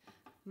like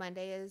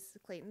Monday is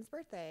Clayton's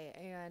birthday,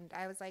 and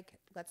I was like,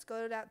 let's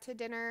go out to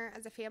dinner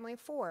as a family of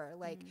 4.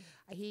 Like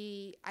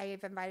I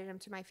have invited him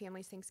to my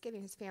family's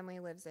Thanksgiving. His family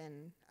lives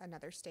in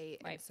another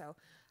state. And so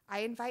I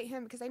invite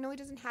him because I know he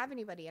doesn't have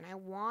anybody, and I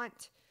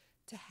want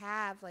to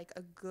have like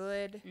a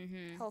good,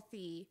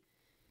 healthy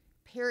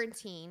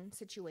parenting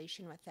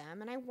situation with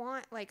them. And I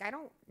want, like, I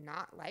don't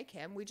not like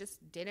him. We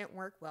just didn't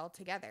work well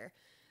together.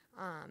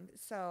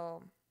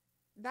 So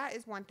that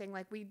is one thing.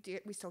 Like we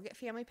still get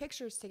family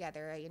pictures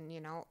together, and you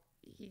know,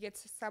 he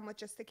gets some with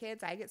just the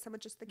kids, I get some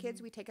with just the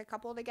kids. We take a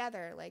couple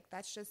together. Like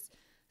that's just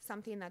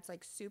something that's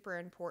like super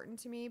important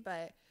to me.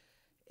 But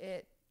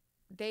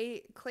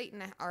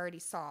Clayton already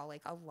saw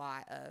like a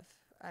lot of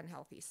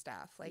unhealthy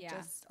stuff, like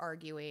just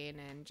arguing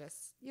and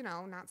just, you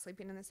know, not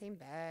sleeping in the same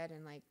bed,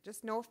 and like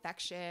just no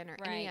affection or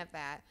any of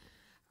that.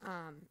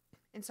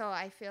 And so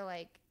I feel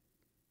like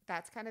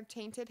that's kind of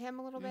tainted him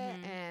a little bit.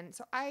 And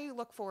so I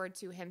look forward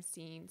to him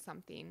seeing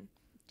something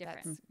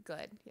different. That's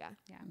good. Yeah.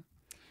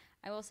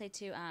 I will say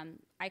too,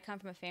 I come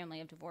from a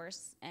family of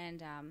divorce,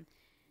 and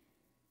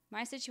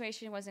my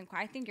situation wasn't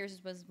quite, I think yours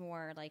was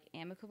more like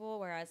amicable,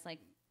 whereas like,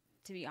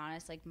 to be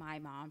honest, like my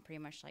mom pretty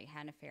much like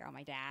had an affair on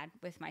my dad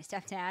with my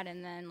stepdad,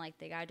 and then like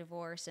they got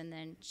divorced, and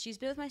then she's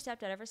been with my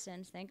stepdad ever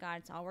since. Thank God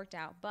it's all worked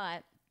out.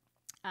 But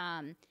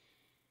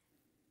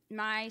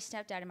my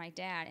stepdad and my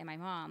dad and my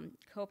mom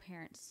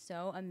co-parent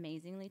so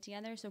amazingly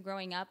together. So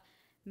growing up,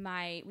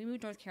 we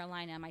moved to North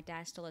Carolina. My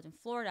dad still lived in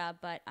Florida,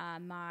 but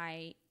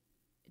my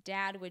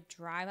dad would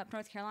drive up to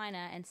North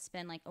Carolina and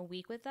spend like a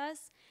week with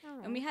us.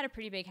 And we had a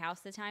pretty big house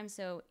at the time,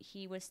 so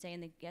he would stay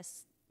in the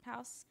guest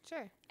house.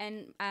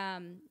 And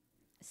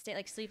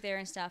sleep there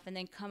and stuff, and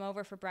then come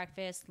over for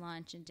breakfast,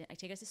 lunch, and like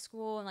take us to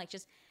school and like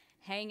just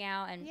hang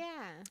out. And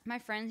my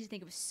friends used to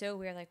think it was so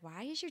weird, like,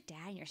 why is your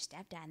dad and your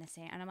stepdad in the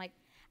same? And I'm like,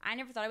 I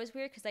never thought it was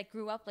weird because I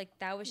grew up like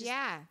that was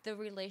just the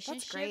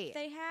relationship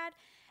they had.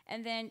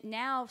 And then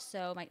now,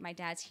 so my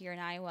dad's here in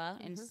Iowa,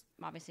 and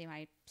obviously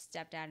my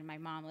stepdad and my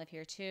mom live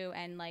here too.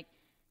 And like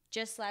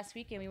just last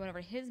weekend, we went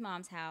over to his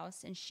mom's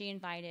house, and she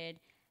invited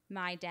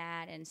my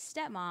dad and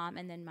stepmom,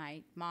 and then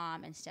my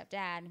mom and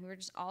stepdad, and we were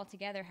just all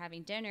together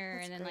having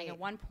dinner. And then like at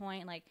one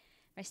point, like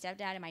my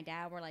stepdad and my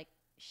dad were like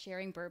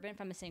sharing bourbon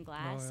from the same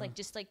glass, like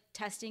just like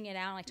testing it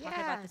out, like talking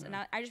about this. And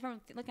I just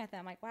remember looking at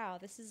them like, wow,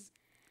 this is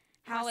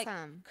how like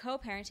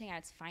co-parenting at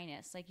its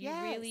finest. Like you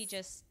really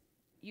just,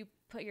 you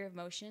put your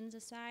emotions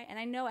aside. And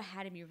I know it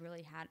had to be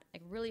really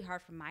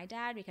hard for my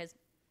dad, because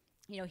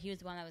you know, he was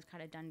the one that was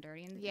kind of done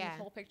dirty in the Yeah.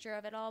 whole picture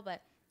of it all.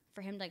 But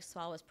for him to like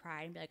swallow his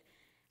pride and be like,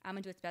 I'm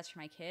gonna do what's best for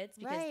my kids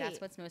because Right. that's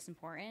what's most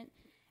important.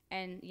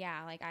 And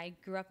yeah, like I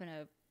grew up in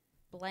a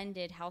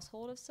blended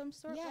household of some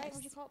sort, right? Yes.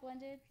 Would you call it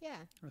blended? Yeah.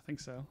 I think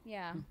so.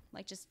 Yeah,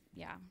 like just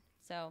yeah.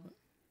 So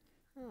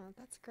Oh,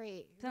 that's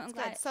great. So I'm That's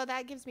glad- good. So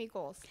that gives me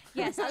goals.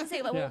 yes, I would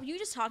say, like, Yeah. well, you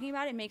just talking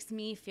about it makes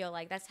me feel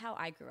like that's how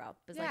I grew up,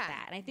 was like Yeah.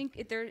 that. And I think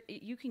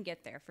you can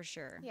get there for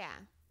sure. Yeah.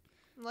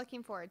 I'm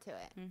looking forward to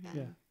it. Mm-hmm.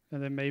 Yeah.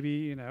 And then maybe,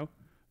 you know,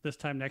 this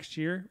time next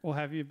year we'll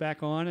have you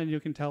back on and you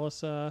can tell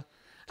us tell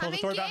I'm the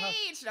story about how.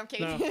 engaged. I'm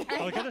No, kidding.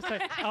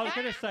 I was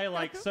gonna say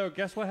like, so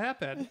guess what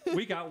happened?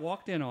 We got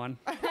walked in on.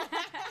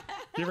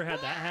 You ever had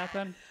that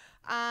happen?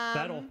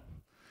 That'll.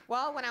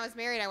 Well, when I was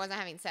married, I wasn't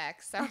having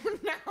sex, so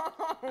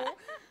no.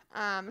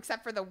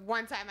 Except for the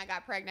one time I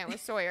got pregnant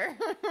with Sawyer.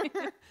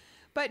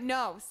 But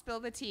no, spill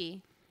the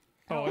tea.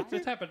 Oh,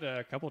 it's happened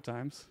a couple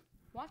times.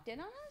 Walked in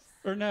on us?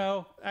 Or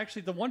no,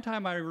 actually, the one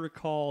time I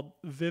recalled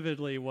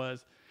vividly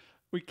was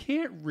we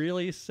can't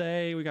really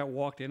say we got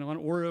walked in on,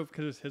 or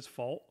because it's his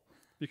fault,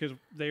 because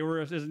they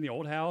were is in the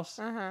old house,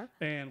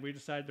 and we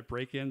decided to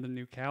break in the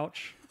new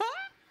couch.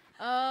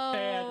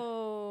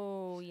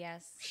 Oh,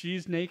 yes.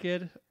 She's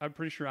naked. I'm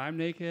pretty sure I'm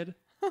naked.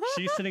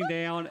 She's sitting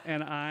down,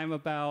 and I'm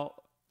about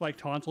like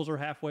tonsils are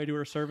halfway to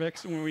her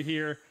cervix. And when we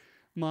hear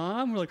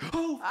 "Mom," we're like,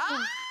 "Oh!"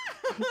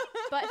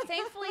 But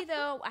thankfully,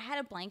 though, I had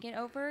a blanket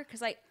over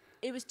because like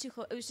it was too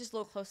close. It was just a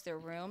little close to their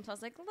room, so I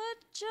was like,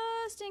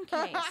 just in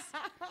case.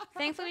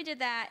 Thankfully, we did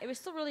that. It was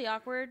still really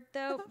awkward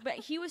though. But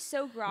he was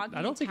so groggy.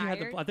 I don't think and you had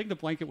tired. the. I think the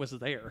blanket was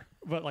there,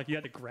 but like you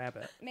had to grab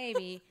it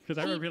Maybe because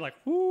I He- remember being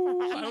like,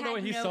 "Ooh!" I don't know had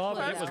what he no saw,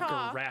 clue, but it was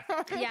though.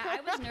 graphic. Yeah, I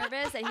was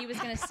nervous that he was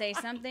going to say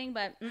something,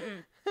 but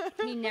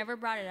he never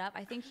brought it up.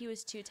 I think he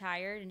was too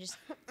tired and just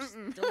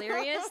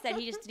delirious that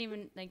he just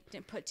didn't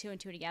put two and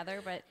two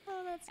together. But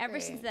Oh, that's ever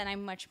great. since then,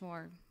 I'm much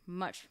more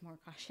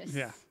cautious.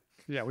 Yeah,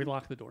 yeah. We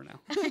locked the door now.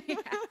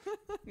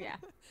 Yeah.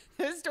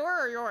 His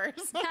door or yours?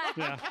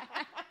 Yeah,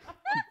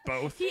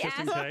 both He just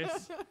in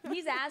asked- case.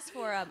 He's asked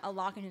for a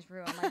lock in his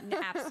room. I'm like, "No,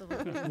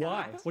 absolutely not."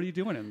 Why? What are you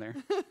doing in there?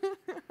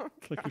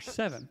 Like you're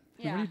 7.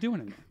 What are Yeah. you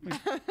doing in there?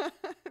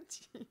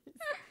 Jeez.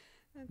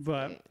 That's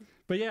But great.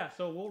 but yeah,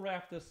 so we'll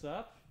wrap this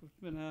up. It's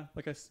been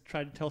like I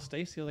tried to tell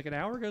Stacey, like an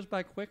hour goes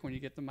by quick when you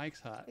get the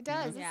mics hot. It you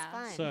know? does. Yeah. It's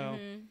fun. So,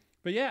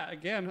 but yeah,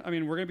 again, I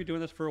mean, we're gonna be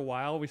doing this for a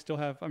while. We still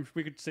have.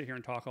 We could sit here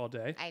and talk all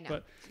day. I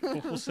know.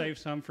 But we'll save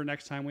some for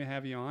next time we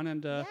have you on.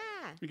 And Yeah.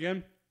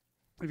 again,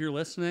 if you're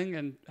listening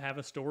and have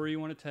a story you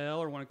want to tell,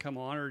 or want to come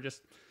on, or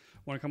just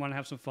want to come on and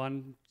have some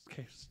fun,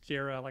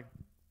 share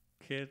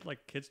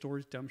kid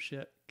stories, dumb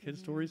shit, kid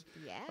stories.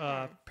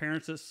 Yeah.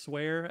 Parents that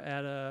swear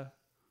at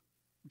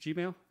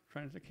Gmail. I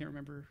can't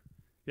remember.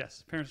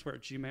 Yes, parents swear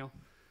at Gmail.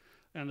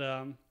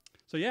 And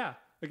so yeah,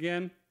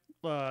 again,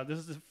 this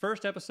is the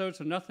first episode,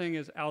 so nothing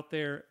is out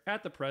there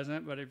at the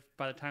present. But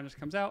by the time this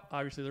comes out,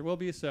 obviously there will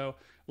be. So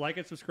like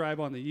and subscribe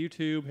on the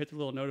YouTube. Hit the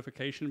little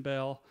notification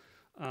bell.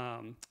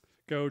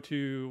 Go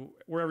to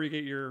wherever you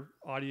get your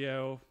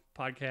audio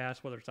podcast,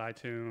 whether it's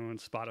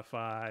iTunes,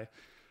 Spotify,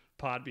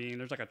 Podbean.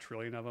 There's like a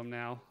trillion of them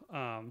now.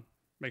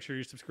 Make sure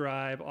you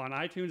subscribe on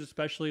iTunes,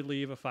 especially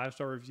leave a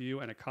 5-star review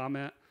and a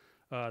comment.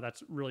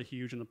 That's really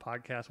huge in the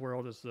podcast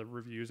world, is the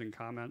reviews and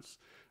comments.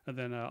 And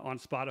then on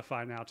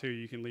Spotify now too,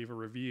 you can leave a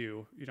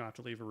review. You don't have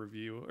to leave a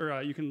review,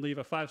 or you can leave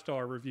a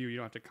 5-star review. You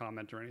don't have to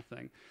comment or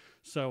anything.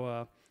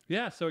 So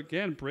yeah. So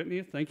again,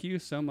 Brittany, thank you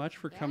so much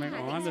for coming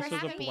on. thanks This for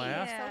was a having me.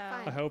 blast. So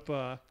fun. I hope.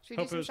 Should we hope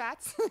do it some was-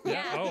 shots? Yeah.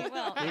 Yeah, Oh, we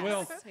will. we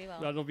will. Yes, we will.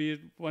 That'll be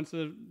once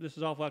this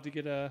is off. We'll have to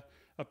get a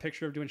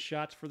picture of doing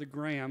shots for the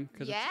gram,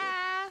 because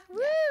Yeah.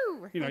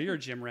 Woo. you know you're a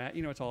gym rat.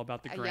 You know it's all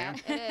about the gram.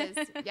 Yeah, it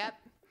is. Yep.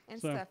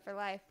 And So- stuff for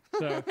life.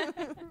 So,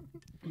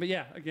 but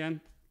yeah, again,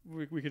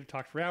 we could have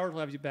talked for hours. We'll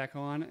have you back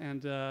on,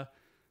 and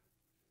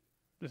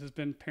this has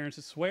been Parents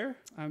That Swear.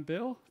 I'm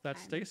Bill.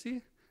 That's I'm-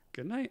 Stacey.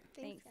 Good night.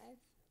 Thanks, Thanks. guys.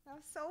 That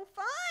was so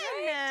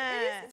fun.